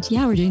 And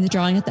yeah, we're doing the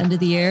drawing at the end of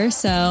the year.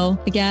 So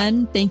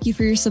again, thank you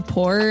for your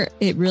support.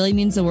 It really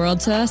means the world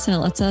to us, and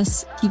it lets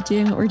us keep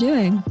doing what we're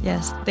doing.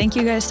 Yes. Thank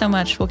you guys so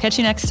much. We'll catch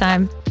you next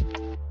time.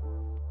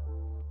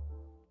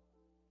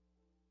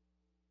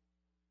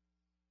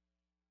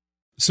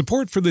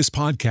 Support for this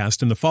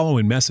podcast and the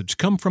following message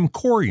come from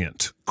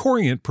Corient.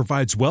 Corient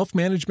provides wealth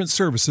management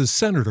services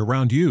centered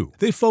around you.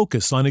 They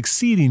focus on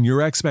exceeding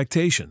your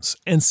expectations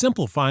and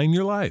simplifying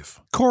your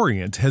life.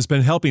 Corient has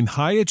been helping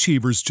high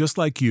achievers just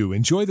like you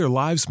enjoy their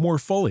lives more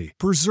fully,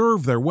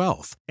 preserve their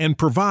wealth, and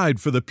provide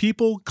for the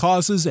people,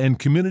 causes, and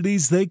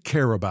communities they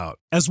care about.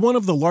 As one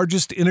of the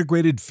largest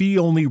integrated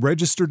fee-only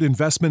registered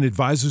investment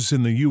advisors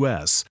in the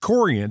U.S.,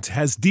 Corient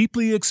has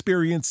deeply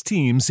experienced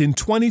teams in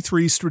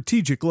 23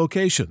 strategic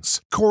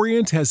locations.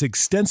 Corient has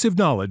extensive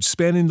knowledge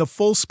spanning the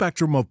full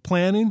spectrum of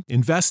planning,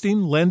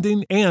 investing,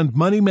 lending, and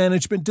money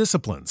management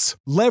disciplines.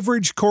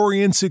 Leverage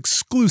Corient's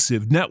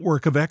exclusive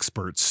network of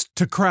experts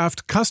to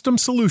craft custom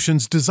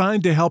solutions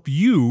designed to help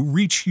you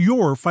reach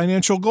your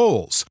financial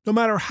goals, no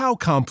matter how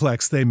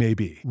complex they may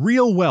be.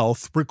 Real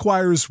wealth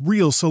requires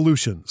real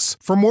solutions.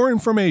 For more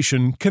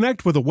information,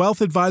 connect with a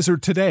wealth advisor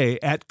today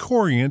at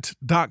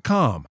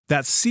Corient.com.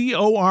 That's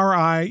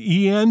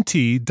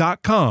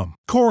Corient.com.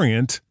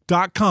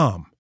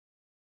 Corient.com.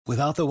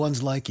 Without the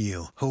ones like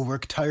you, who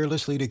work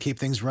tirelessly to keep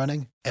things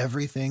running,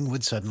 everything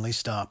would suddenly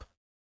stop.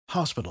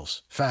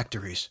 Hospitals,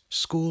 factories,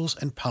 schools,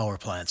 and power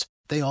plants,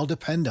 they all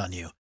depend on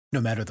you. No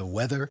matter the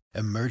weather,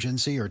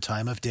 emergency, or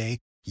time of day,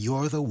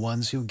 you're the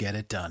ones who get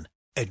it done.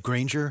 At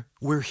Grainger,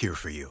 we're here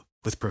for you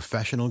with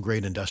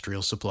professional-grade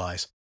industrial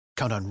supplies.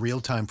 Count on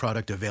real-time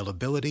product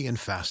availability and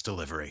fast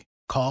delivery.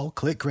 Call,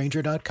 click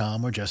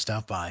Grainger.com, or just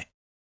stop by.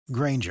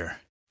 Grainger,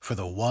 for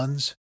the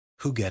ones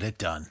who get it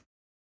done.